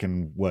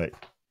talking what?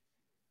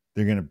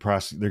 They're going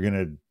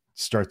to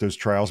start those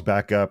trials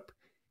back up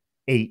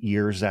 8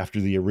 years after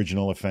the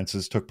original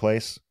offenses took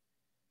place.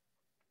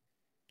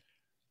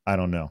 I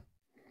don't know.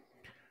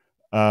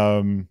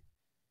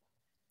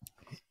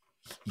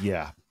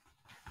 Yeah.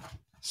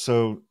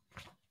 So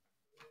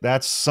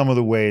that's some of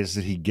the ways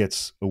that he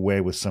gets away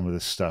with some of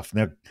this stuff.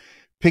 Now,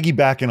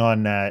 piggybacking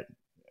on that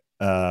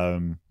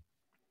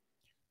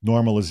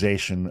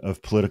normalization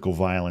of political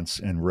violence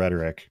and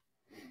rhetoric,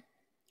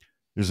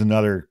 there's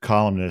another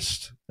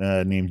columnist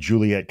named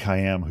Juliette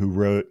Kayyem who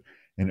wrote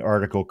an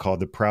article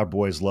called "The Proud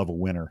Boys Love a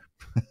Winner."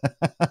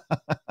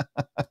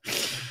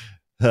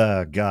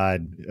 Oh,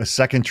 God, a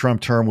second Trump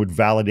term would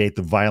validate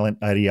the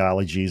violent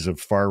ideologies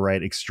of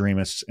far-right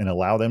extremists and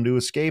allow them to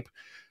escape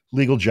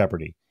legal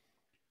jeopardy.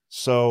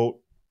 So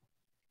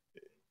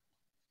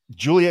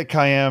Juliette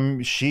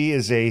Kayyem, she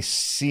is a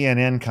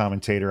CNN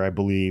commentator, I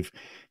believe.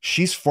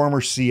 She's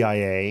former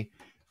CIA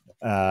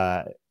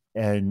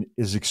and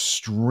is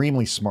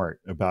extremely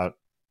smart about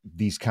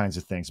these kinds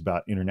of things,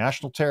 about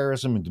international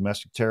terrorism and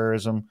domestic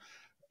terrorism.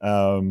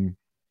 And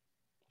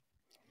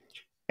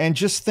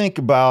just think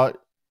about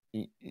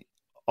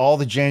all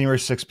the January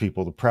 6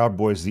 people, the Proud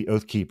Boys, the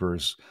Oath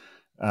Keepers,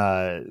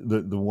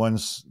 the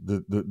ones,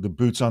 the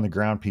boots on the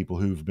ground people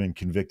who've been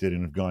convicted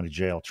and have gone to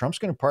jail. Trump's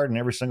going to pardon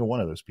every single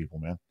one of those people,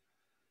 man.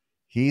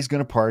 He's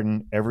going to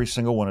pardon every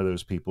single one of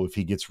those people if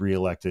he gets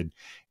reelected.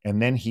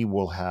 And then he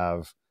will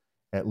have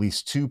at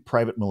least two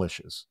private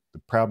militias, the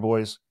Proud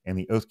Boys and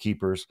the Oath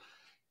Keepers.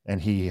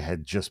 And he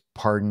had just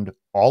pardoned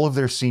all of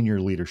their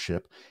senior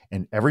leadership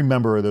and every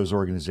member of those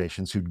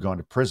organizations who'd gone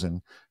to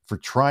prison for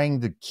trying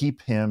to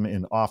keep him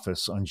in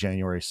office on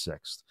January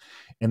 6th.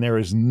 And there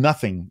is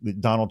nothing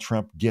that Donald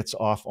Trump gets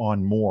off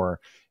on more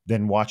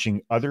than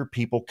watching other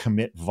people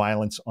commit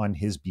violence on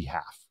his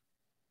behalf.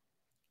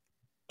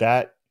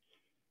 That,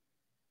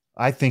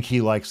 I think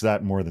he likes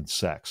that more than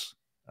sex.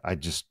 I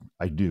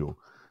do.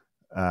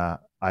 I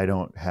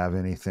don't have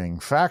anything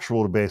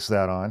factual to base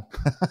that on.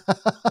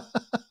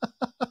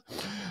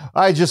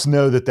 I just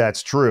know that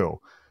that's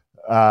true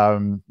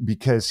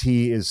because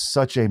he is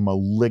such a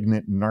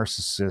malignant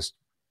narcissist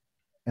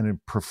and a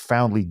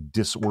profoundly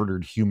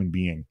disordered human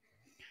being.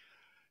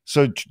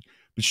 So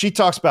she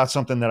talks about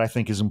something that I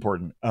think is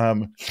important.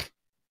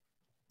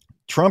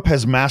 Trump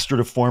has mastered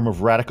a form of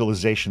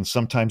radicalization,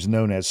 sometimes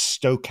known as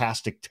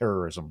stochastic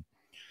terrorism,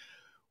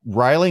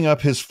 riling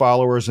up his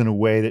followers in a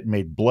way that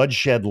made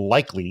bloodshed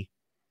likely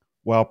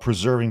while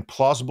preserving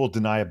plausible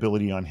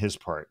deniability on his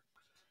part.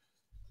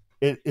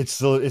 It's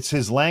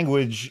his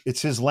language.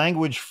 It's his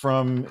language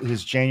from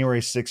his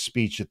January 6th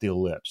speech at the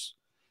Ellipse.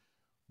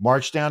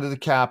 March down to the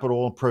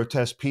Capitol and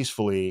protest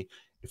peacefully.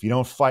 If you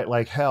don't fight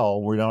like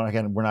hell, we're not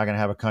going to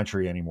have a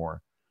country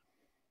anymore.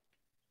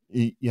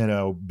 You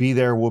know, be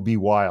there, we'll be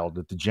wild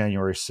at the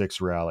January 6th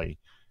rally.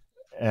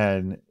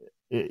 And,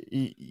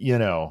 you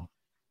know,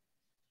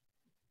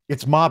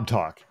 it's mob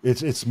talk.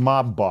 It's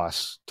mob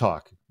boss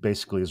talk,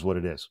 basically, is what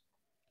it is.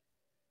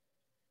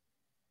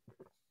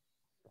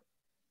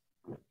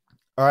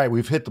 All right,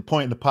 we've hit the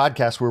point in the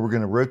podcast where we're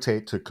going to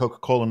rotate to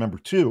Coca-Cola number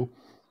 2.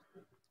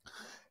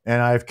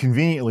 And I've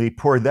conveniently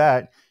poured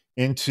that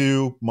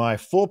into my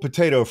Full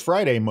Potato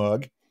Friday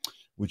mug,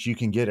 which you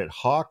can get at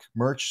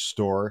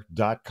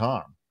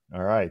hawkmerchstore.com.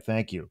 All right,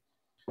 thank you.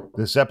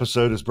 This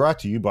episode is brought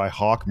to you by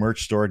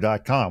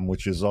hawkmerchstore.com,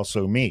 which is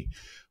also me,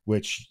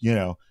 which, you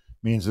know,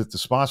 means that the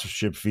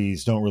sponsorship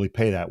fees don't really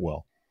pay that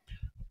well.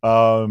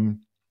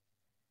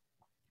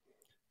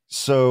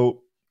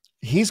 So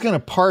he's going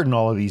to pardon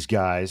all of these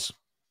guys.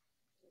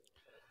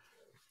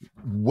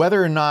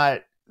 Whether or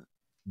not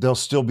they'll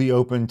still be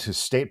open to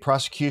state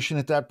prosecution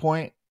at that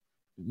point,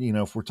 you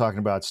know, if we're talking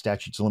about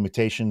statutes of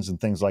limitations and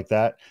things like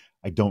that,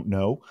 I don't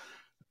know.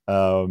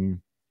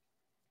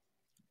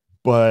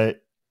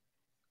 But,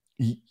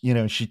 you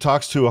know, she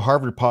talks to a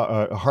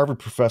Harvard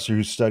professor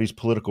who studies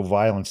political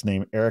violence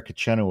named Erica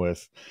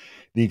Chenoweth.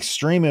 The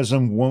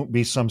extremism won't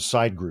be some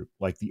side group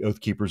like the Oath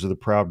Keepers or the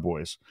Proud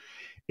Boys.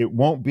 It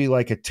won't be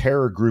like a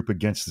terror group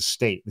against the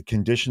state. The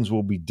conditions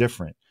will be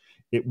different.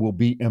 It will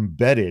be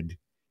embedded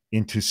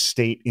into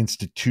state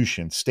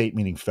institutions, state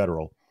meaning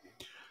federal,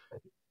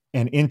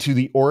 and into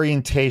the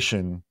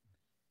orientation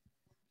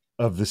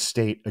of the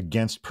state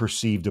against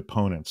perceived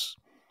opponents.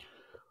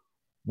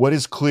 What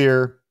is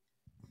clear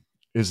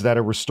is that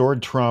a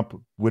restored Trump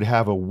would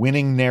have a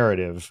winning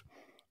narrative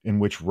in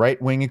which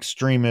right-wing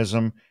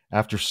extremism,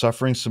 after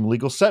suffering some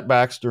legal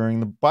setbacks during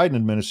the Biden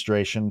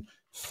administration,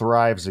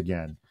 thrives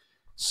again.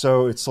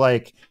 So it's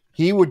like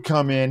he would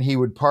come in, he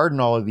would pardon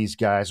all of these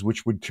guys,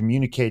 which would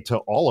communicate to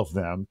all of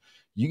them,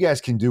 you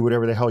guys can do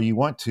whatever the hell you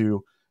want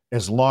to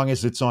as long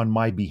as it's on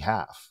my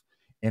behalf.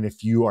 And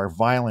if you are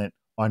violent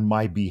on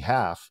my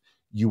behalf,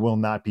 you will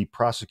not be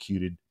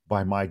prosecuted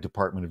by my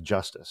Department of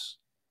Justice.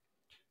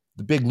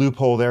 The big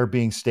loophole there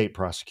being state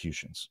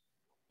prosecutions,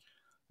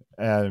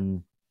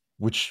 and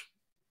which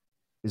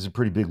is a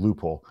pretty big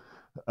loophole.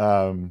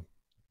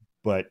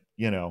 But,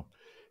 you know,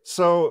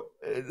 so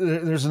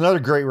there's another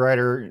great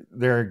writer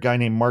there, a guy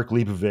named Mark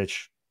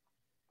Leibovich,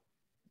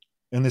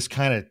 and this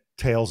kind of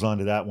tails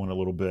onto that one a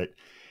little bit.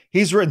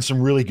 He's written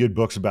some really good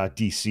books about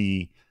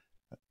DC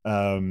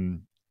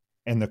and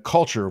the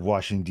culture of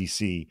Washington,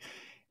 D.C.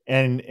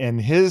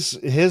 And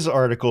his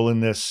article in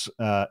this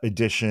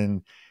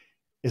edition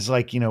is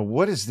like, you know,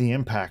 what is the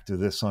impact of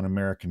this on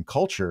American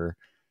culture?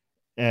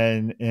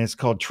 And it's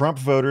called Trump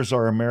Voters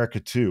Are America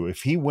Too.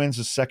 If he wins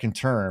a second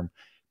term,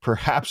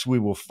 perhaps we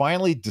will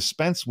finally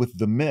dispense with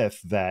the myth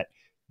that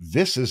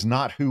this is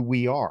not who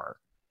we are.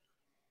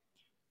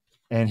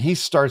 And he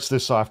starts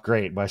this off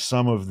great by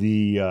some of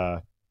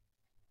the,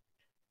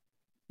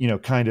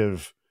 kind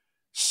of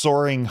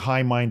soaring,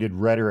 high-minded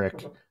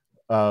rhetoric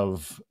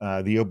of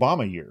the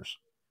Obama years.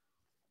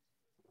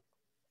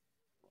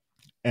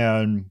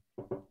 And,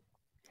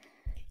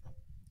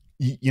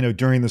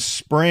 during the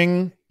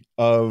spring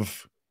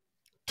of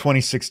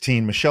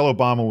 2016, Michelle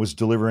Obama was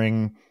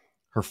delivering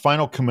her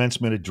final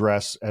commencement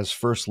address as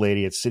First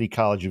Lady at City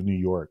College of New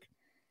York.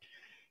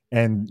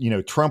 And,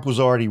 Trump was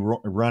already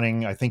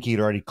running. I think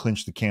he'd already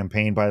clinched the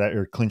campaign by that,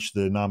 or clinched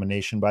the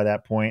nomination by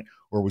that point,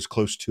 or was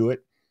close to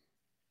it.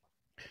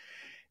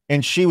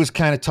 And she was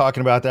kind of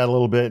talking about that a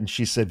little bit. And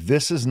she said,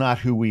 this is not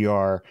who we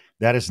are.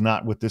 That is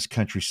not what this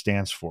country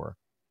stands for.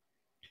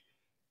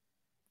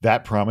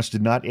 That promise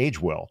did not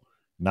age well.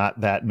 Not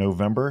that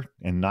November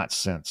and not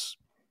since.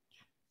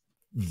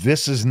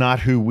 This is not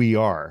who we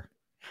are.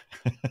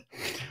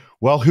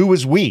 Well, who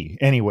is we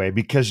anyway?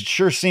 Because it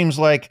sure seems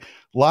like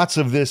lots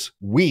of this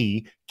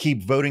we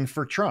keep voting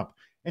for Trump.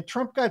 And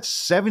Trump got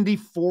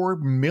 74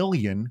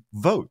 million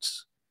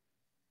votes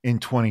in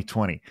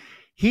 2020.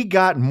 He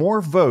got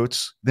more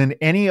votes than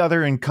any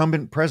other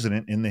incumbent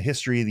president in the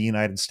history of the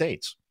United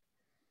States.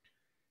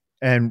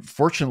 And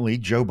fortunately,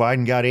 Joe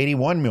Biden got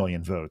 81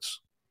 million votes.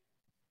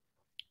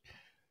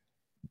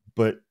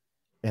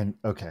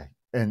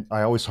 And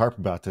I always harp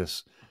about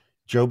this.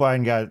 Joe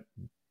Biden got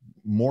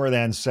more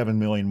than 7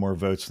 million more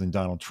votes than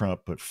Donald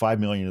Trump, but 5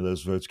 million of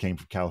those votes came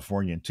from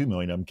California and 2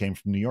 million of them came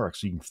from New York.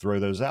 So you can throw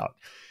those out.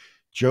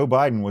 Joe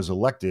Biden was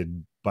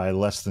elected by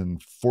less than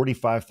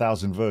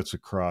 45,000 votes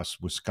across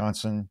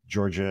Wisconsin,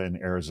 Georgia, and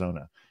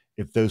Arizona.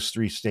 If those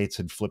three states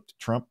had flipped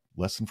Trump,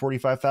 less than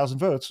 45,000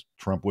 votes,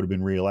 Trump would have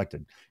been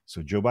reelected.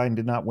 So Joe Biden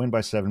did not win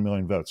by 7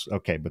 million votes.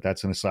 Okay, but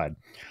that's an aside.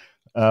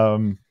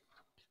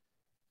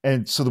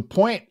 And so the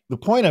point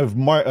of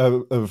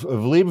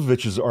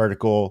Leibovich's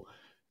article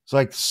is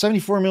like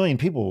 74 million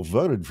people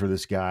voted for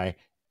this guy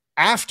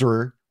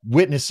after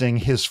witnessing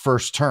his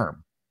first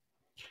term,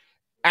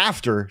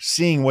 after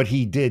seeing what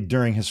he did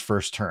during his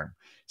first term.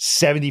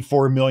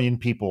 74 million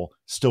people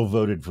still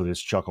voted for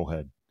this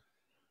chucklehead.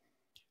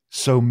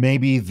 So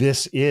maybe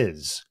this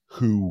is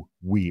who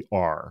we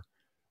are,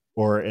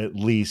 or at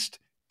least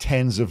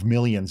tens of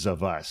millions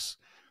of us.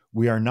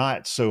 We are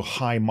not so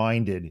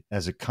high-minded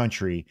as a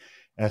country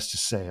as to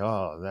say,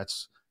 oh,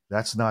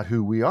 that's not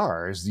who we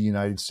are as the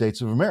United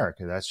States of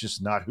America. That's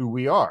just not who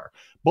we are.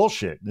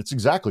 Bullshit. That's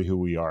exactly who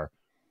we are.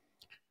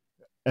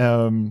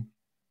 And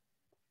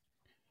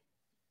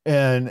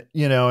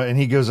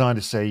he goes on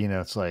to say,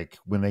 it's like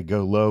when they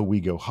go low, we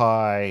go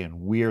high,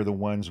 and we are the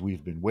ones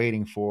we've been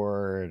waiting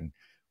for, and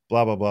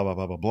blah, blah, blah, blah,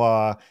 blah, blah,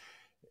 blah.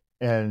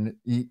 And,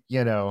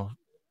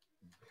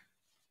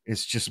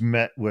 it's just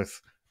met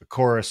with a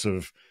chorus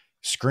of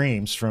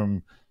screams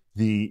from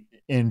the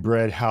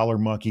inbred howler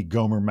monkey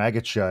Gomer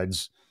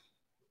Magachuds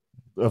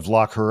of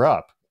lock her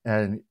up.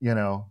 And,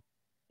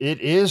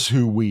 it is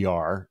who we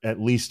are,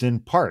 at least in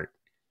part.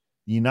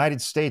 The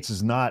United States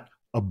is not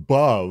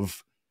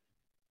above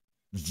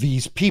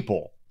these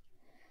people.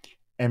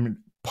 And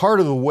part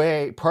of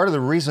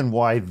the reason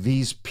why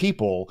these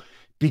people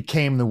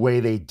became the way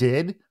they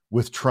did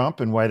with Trump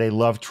and why they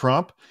love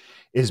Trump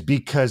is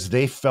because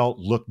they felt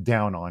looked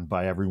down on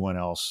by everyone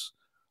else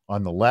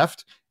on the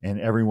left and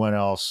everyone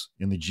else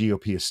in the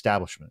GOP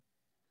establishment.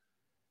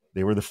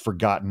 They were the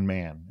forgotten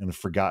man and the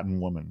forgotten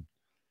woman.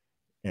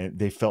 And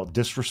they felt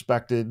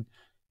disrespected.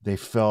 They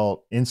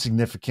felt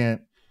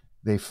insignificant.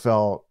 They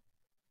felt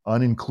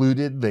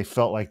unincluded. They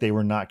felt like they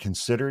were not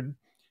considered.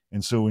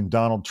 And so when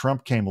Donald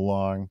Trump came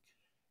along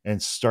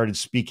and started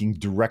speaking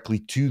directly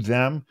to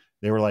them,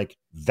 they were like,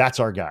 that's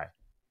our guy.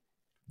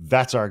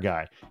 That's our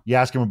guy. You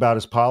ask him about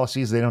his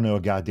policies, they don't know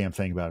a goddamn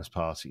thing about his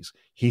policies.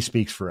 He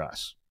speaks for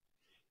us.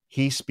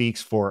 He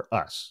speaks for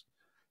us.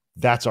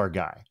 That's our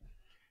guy.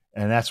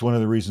 And that's one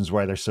of the reasons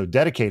why they're so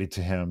dedicated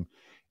to him,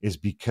 is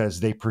because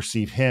they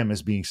perceive him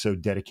as being so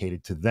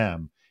dedicated to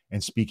them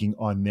and speaking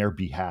on their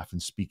behalf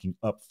and speaking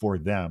up for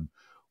them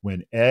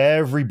when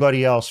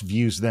everybody else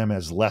views them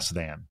as less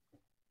than.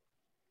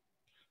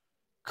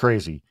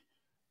 Crazy.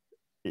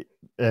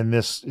 And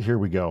this, here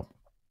we go.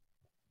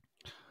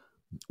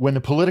 When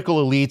the political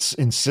elites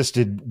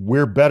insisted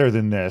we're better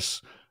than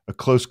this, a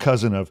close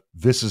cousin of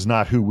this is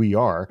not who we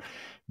are,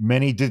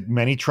 many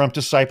Trump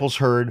disciples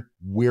heard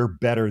we're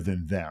better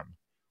than them.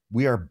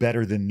 We are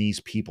better than these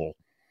people.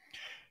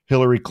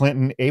 Hillary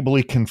Clinton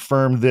ably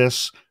confirmed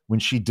this when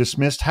she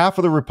dismissed half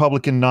of the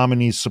Republican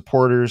nominee's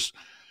supporters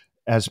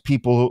as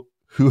people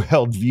who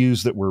held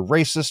views that were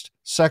racist,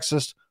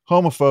 sexist,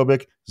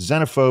 homophobic,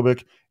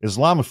 xenophobic,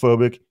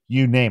 Islamophobic,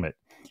 you name it.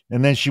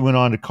 And then she went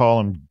on to call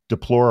them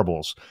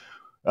deplorables.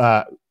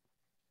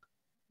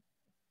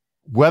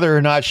 Whether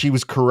or not she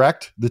was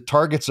correct, the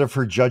targets of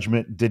her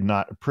judgment did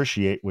not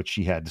appreciate what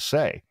she had to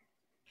say.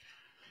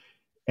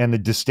 And the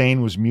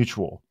disdain was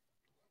mutual.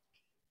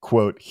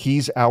 Quote,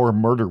 he's our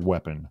murder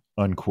weapon,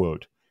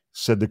 unquote,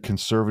 said the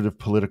conservative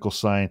political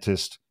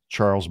scientist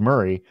Charles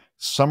Murray,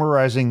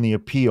 summarizing the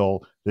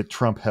appeal that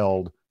Trump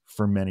held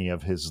for many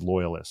of his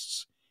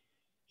loyalists.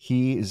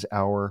 He is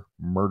our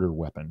murder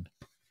weapon.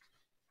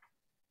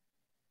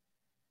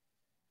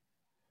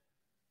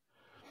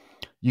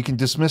 You can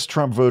dismiss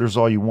Trump voters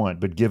all you want,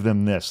 but give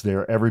them this.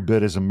 They're every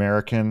bit as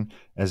American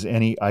as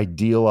any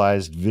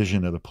idealized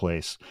vision of the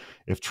place.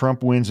 If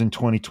Trump wins in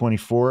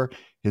 2024,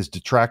 his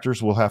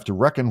detractors will have to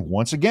reckon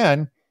once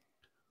again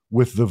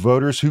with the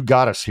voters who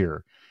got us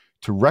here,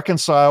 to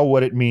reconcile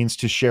what it means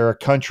to share a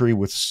country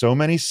with so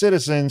many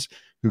citizens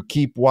who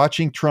keep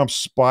watching Trump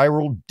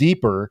spiral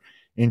deeper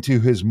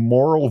into his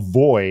moral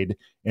void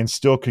and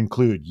still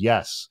conclude,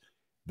 yes,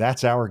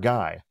 that's our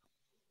guy.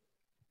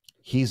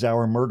 He's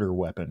our murder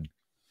weapon.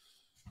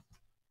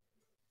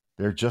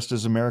 They're just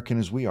as American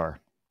as we are,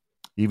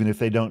 even if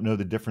they don't know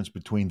the difference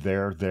between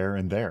there,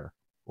 and there,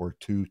 or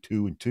two,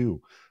 and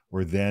two,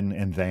 or then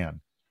and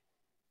than,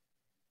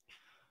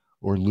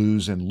 or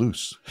lose and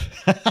loose.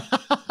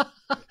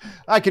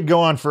 I could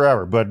go on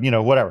forever, but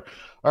whatever.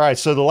 All right,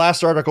 so the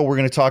last article we're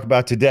going to talk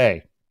about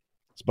today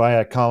is by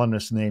a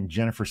columnist named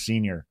Jennifer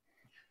Senior.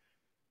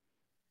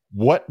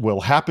 What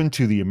will happen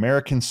to the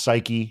American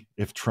psyche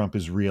if Trump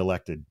is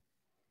reelected?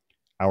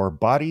 Our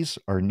bodies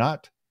are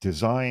not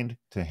designed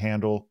to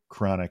handle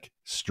chronic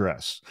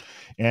stress.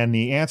 And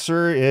the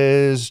answer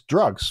is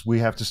drugs. We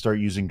have to start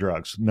using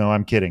drugs. No,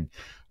 I'm kidding.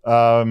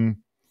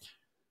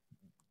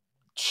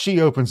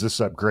 She opens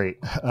this up great.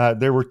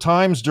 There were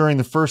times during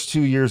the first 2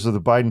 years of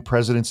the Biden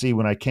presidency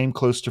when I came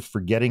close to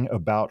forgetting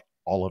about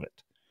all of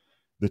it.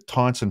 The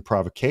taunts and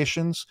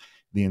provocations,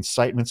 the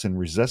incitements and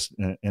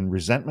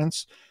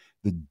resentments,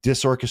 the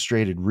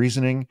disorchestrated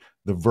reasoning,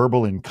 the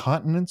verbal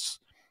incontinence,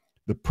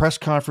 the press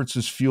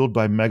conferences fueled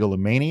by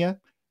megalomania,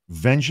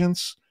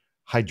 vengeance,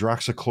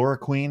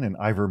 hydroxychloroquine, and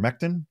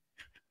ivermectin.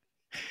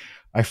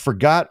 I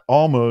forgot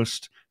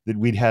almost that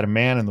we'd had a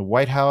man in the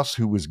White House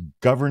who was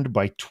governed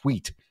by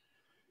tweet.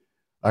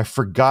 I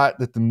forgot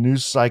that the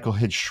news cycle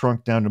had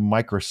shrunk down to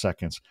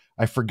microseconds.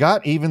 I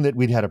forgot even that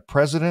we'd had a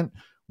president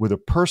with a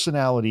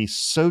personality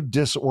so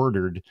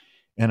disordered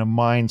and a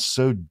mind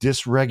so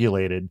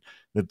dysregulated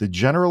that the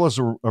generals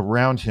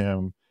around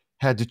him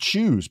had to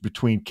choose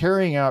between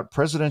carrying out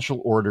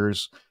presidential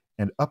orders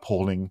and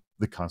upholding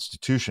the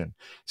Constitution.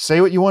 Say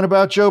what you want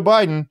about Joe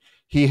Biden,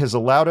 he has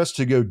allowed us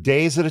to go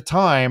days at a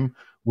time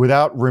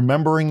without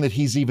remembering that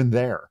he's even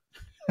there.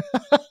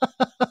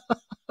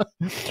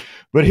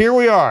 But here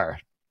we are,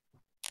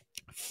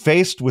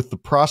 faced with the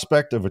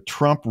prospect of a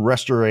Trump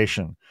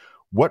restoration.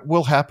 What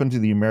will happen to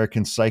the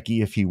American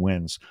psyche if he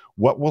wins?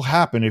 What will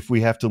happen if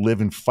we have to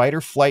live in fight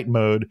or flight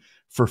mode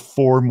for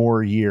 4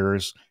 more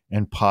years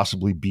and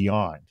possibly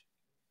beyond?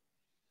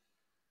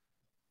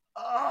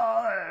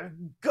 Oh,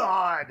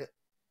 God.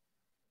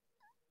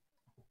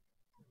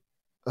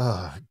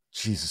 Oh,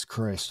 Jesus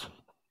Christ.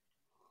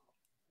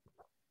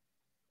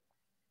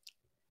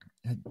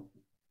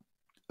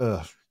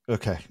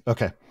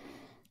 Okay.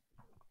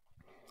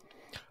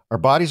 Our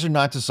bodies are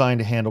not designed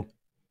to handle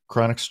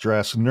chronic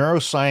stress.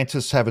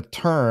 Neuroscientists have a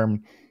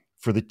term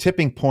for the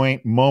tipping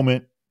point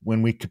moment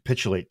when we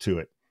capitulate to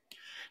it: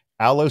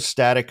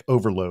 allostatic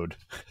overload.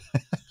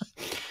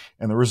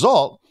 And the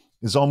result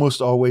is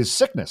almost always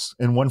sickness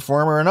in one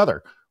form or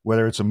another,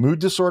 whether it's a mood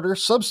disorder,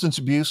 substance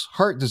abuse,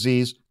 heart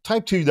disease,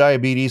 type 2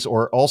 diabetes,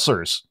 or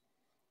ulcers.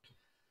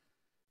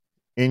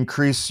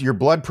 Increase your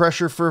blood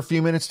pressure for a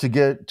few minutes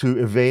to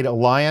evade a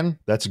lion.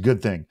 That's a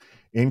good thing.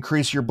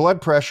 Increase your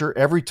blood pressure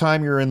every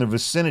time you're in the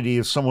vicinity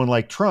of someone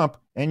like Trump,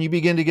 and you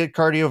begin to get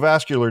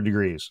cardiovascular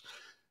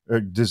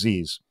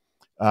disease.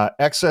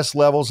 Excess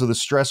levels of the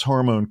stress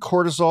hormone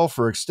cortisol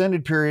for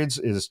extended periods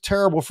is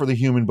terrible for the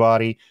human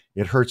body.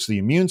 It hurts the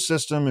immune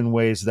system in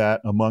ways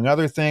that, among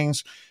other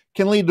things,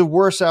 can lead to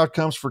worse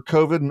outcomes for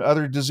COVID and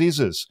other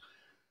diseases.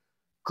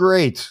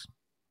 Great.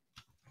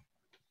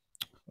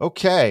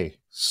 Okay,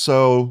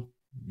 so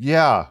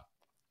yeah.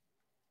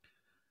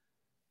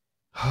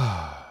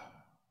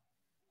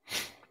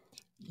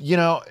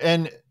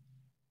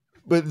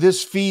 But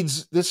this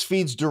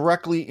feeds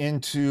directly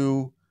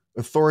into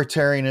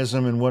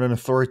authoritarianism and what an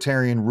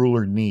authoritarian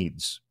ruler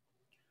needs,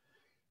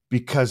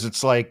 because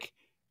it's like,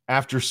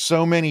 after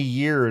so many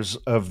years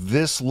of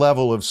this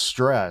level of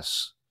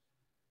stress,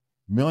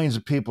 millions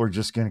of people are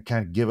just going to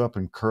kind of give up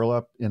and curl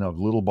up in a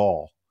little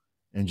ball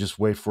and just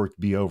wait for it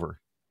to be over.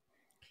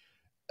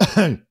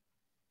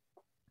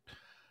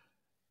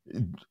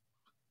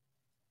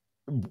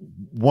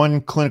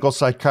 One clinical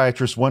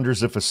psychiatrist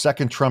wonders if a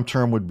second Trump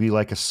term would be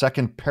like a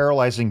second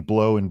paralyzing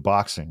blow in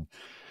boxing,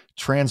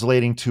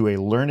 translating to a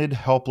learned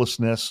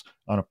helplessness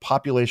on a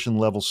population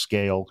level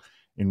scale,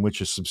 in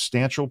which a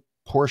substantial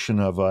portion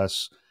of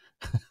us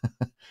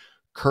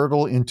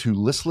curdle into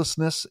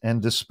listlessness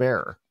and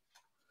despair,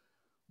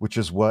 which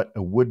is what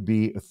a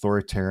would-be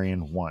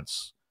authoritarian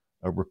wants,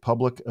 a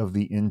republic of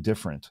the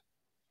indifferent.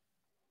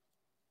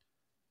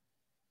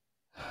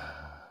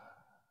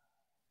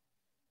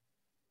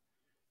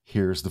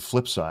 Here's the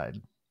flip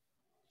side.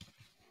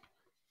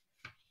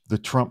 The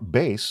Trump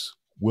base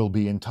will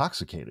be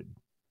intoxicated.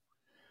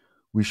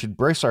 We should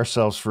brace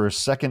ourselves for a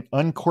second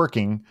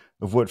uncorking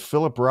of what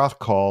Philip Roth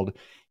called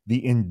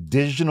the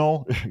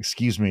indigenous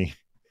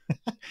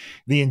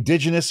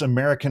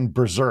American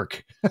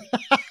berserk.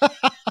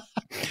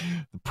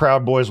 The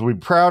Proud Boys will be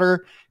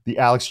prouder. The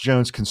Alex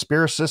Jones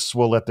conspiracists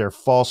will let their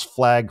false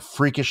flag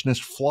freakishness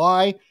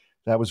fly.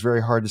 That was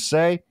very hard to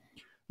say.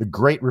 The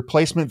great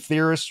replacement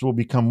theorists will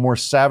become more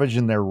savage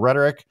in their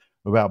rhetoric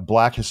about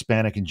Black,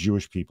 Hispanic, and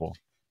Jewish people.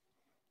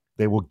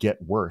 They will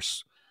get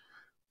worse.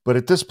 But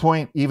at this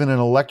point, even an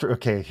electorate...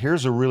 Okay,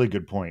 here's a really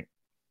good point.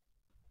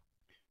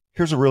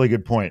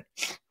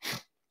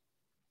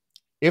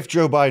 If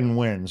Joe Biden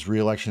wins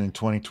re-election in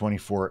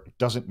 2024, it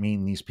doesn't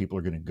mean these people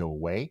are going to go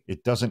away.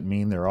 It doesn't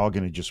mean they're all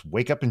going to just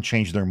wake up and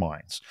change their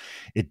minds.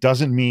 It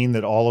doesn't mean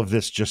that all of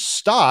this just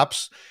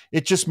stops.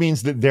 It just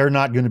means that they're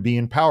not going to be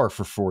in power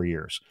for 4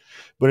 years.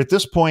 But at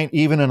this point,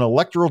 even an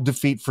electoral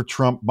defeat for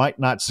Trump might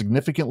not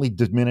significantly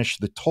diminish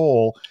the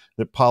toll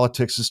that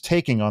politics is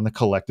taking on the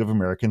collective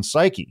American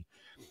psyche.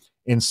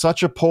 In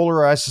such a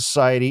polarized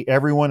society,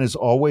 everyone is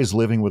always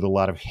living with a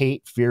lot of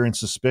hate, fear, and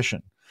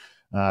suspicion.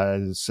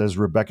 Says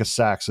Rebecca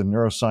Sachs, a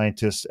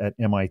neuroscientist at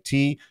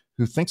MIT,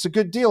 who thinks a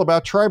good deal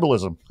about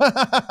tribalism.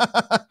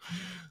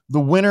 The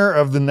winner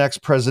of the next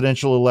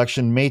presidential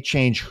election may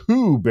change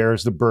who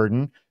bears the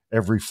burden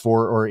every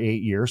 4 or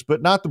 8 years,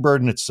 but not the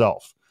burden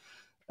itself.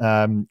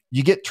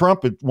 You get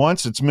Trump at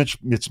once,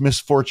 it's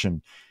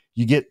misfortune.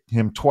 You get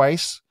him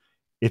twice,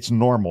 it's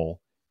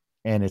normal,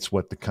 and it's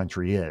what the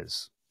country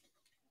is.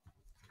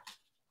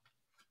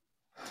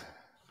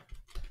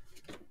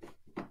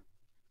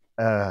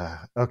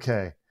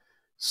 Okay.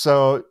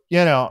 So,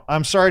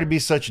 I'm sorry to be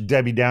such a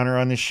Debbie Downer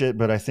on this shit,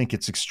 but I think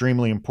it's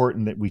extremely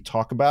important that we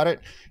talk about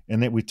it,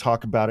 and that we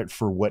talk about it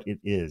for what it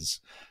is.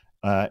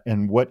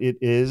 And what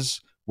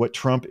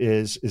Trump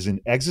is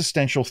an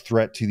existential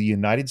threat to the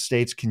United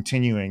States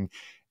continuing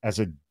as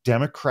a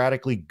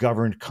democratically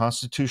governed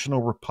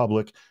constitutional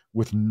republic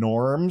with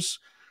norms,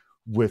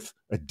 with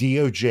a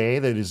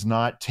DOJ that is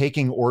not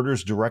taking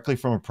orders directly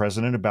from a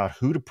president about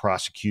who to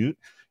prosecute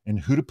and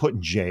who to put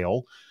in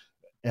jail.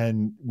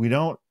 And we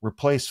don't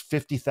replace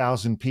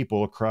 50,000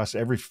 people across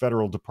every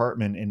federal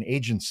department and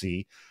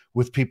agency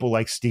with people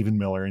like Stephen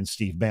Miller and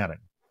Steve Bannon.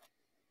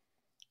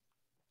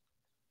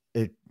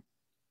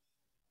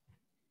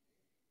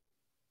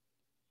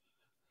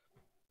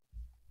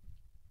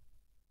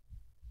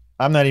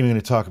 I'm not even going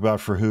to talk about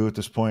for who at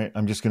this point.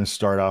 I'm just going to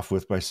start off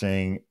by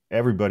saying,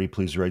 everybody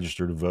please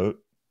register to vote,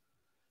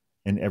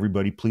 and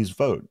everybody please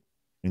vote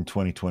in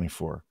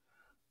 2024.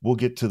 We'll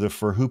get to the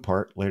for who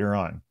part later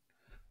on,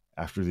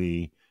 after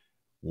the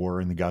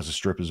war in the Gaza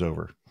Strip is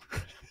over.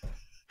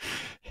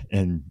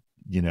 And,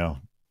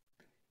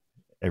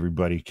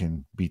 everybody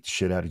can beat the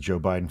shit out of Joe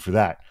Biden for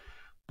that.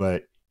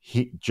 But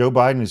Joe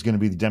Biden is going to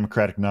be the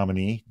Democratic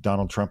nominee.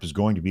 Donald Trump is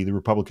going to be the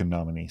Republican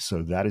nominee.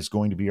 So that is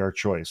going to be our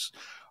choice.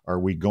 Are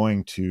we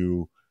going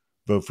to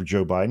vote for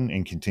Joe Biden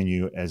and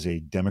continue as a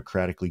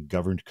democratically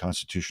governed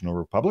constitutional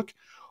republic?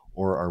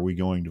 Or are we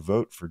going to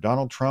vote for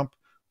Donald Trump,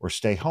 or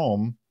stay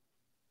home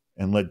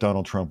and let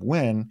Donald Trump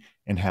win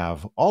and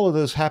have all of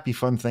those happy,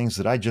 fun things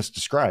that I just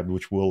described,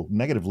 which will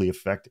negatively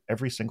affect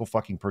every single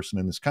fucking person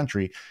in this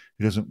country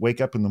who doesn't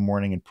wake up in the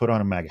morning and put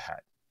on a MAGA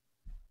hat?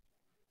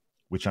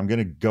 Which I'm going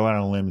to go out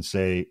on a limb and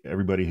say,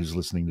 everybody who's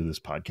listening to this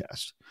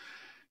podcast.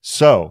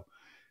 So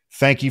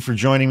thank you for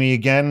joining me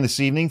again this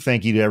evening.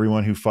 Thank you to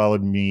everyone who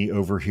followed me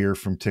over here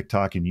from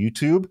TikTok and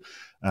YouTube.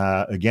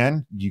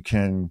 Again, you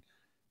can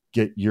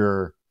get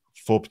your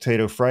Full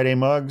Potato Friday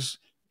mugs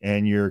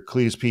and your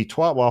Cletus P.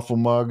 Twat Waffle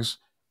mugs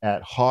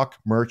at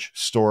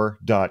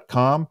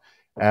hawkmerchstore.com.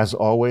 As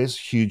always,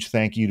 huge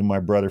thank you to my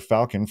brother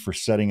Falcon for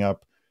setting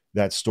up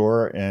that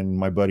store, and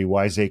my buddy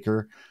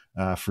Wiseacre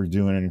for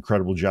doing an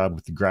incredible job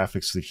with the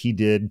graphics that he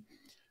did.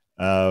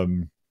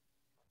 And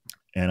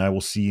I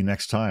will see you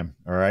next time.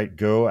 All right.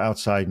 Go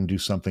outside and do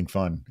something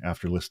fun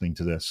after listening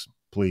to this.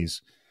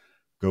 Please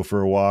go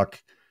for a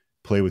walk,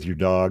 play with your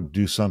dog,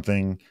 do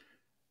something.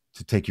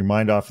 to take your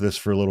mind off this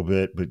for a little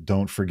bit, but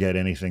don't forget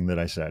anything that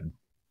I said.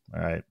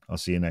 All right. I'll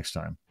see you next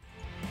time.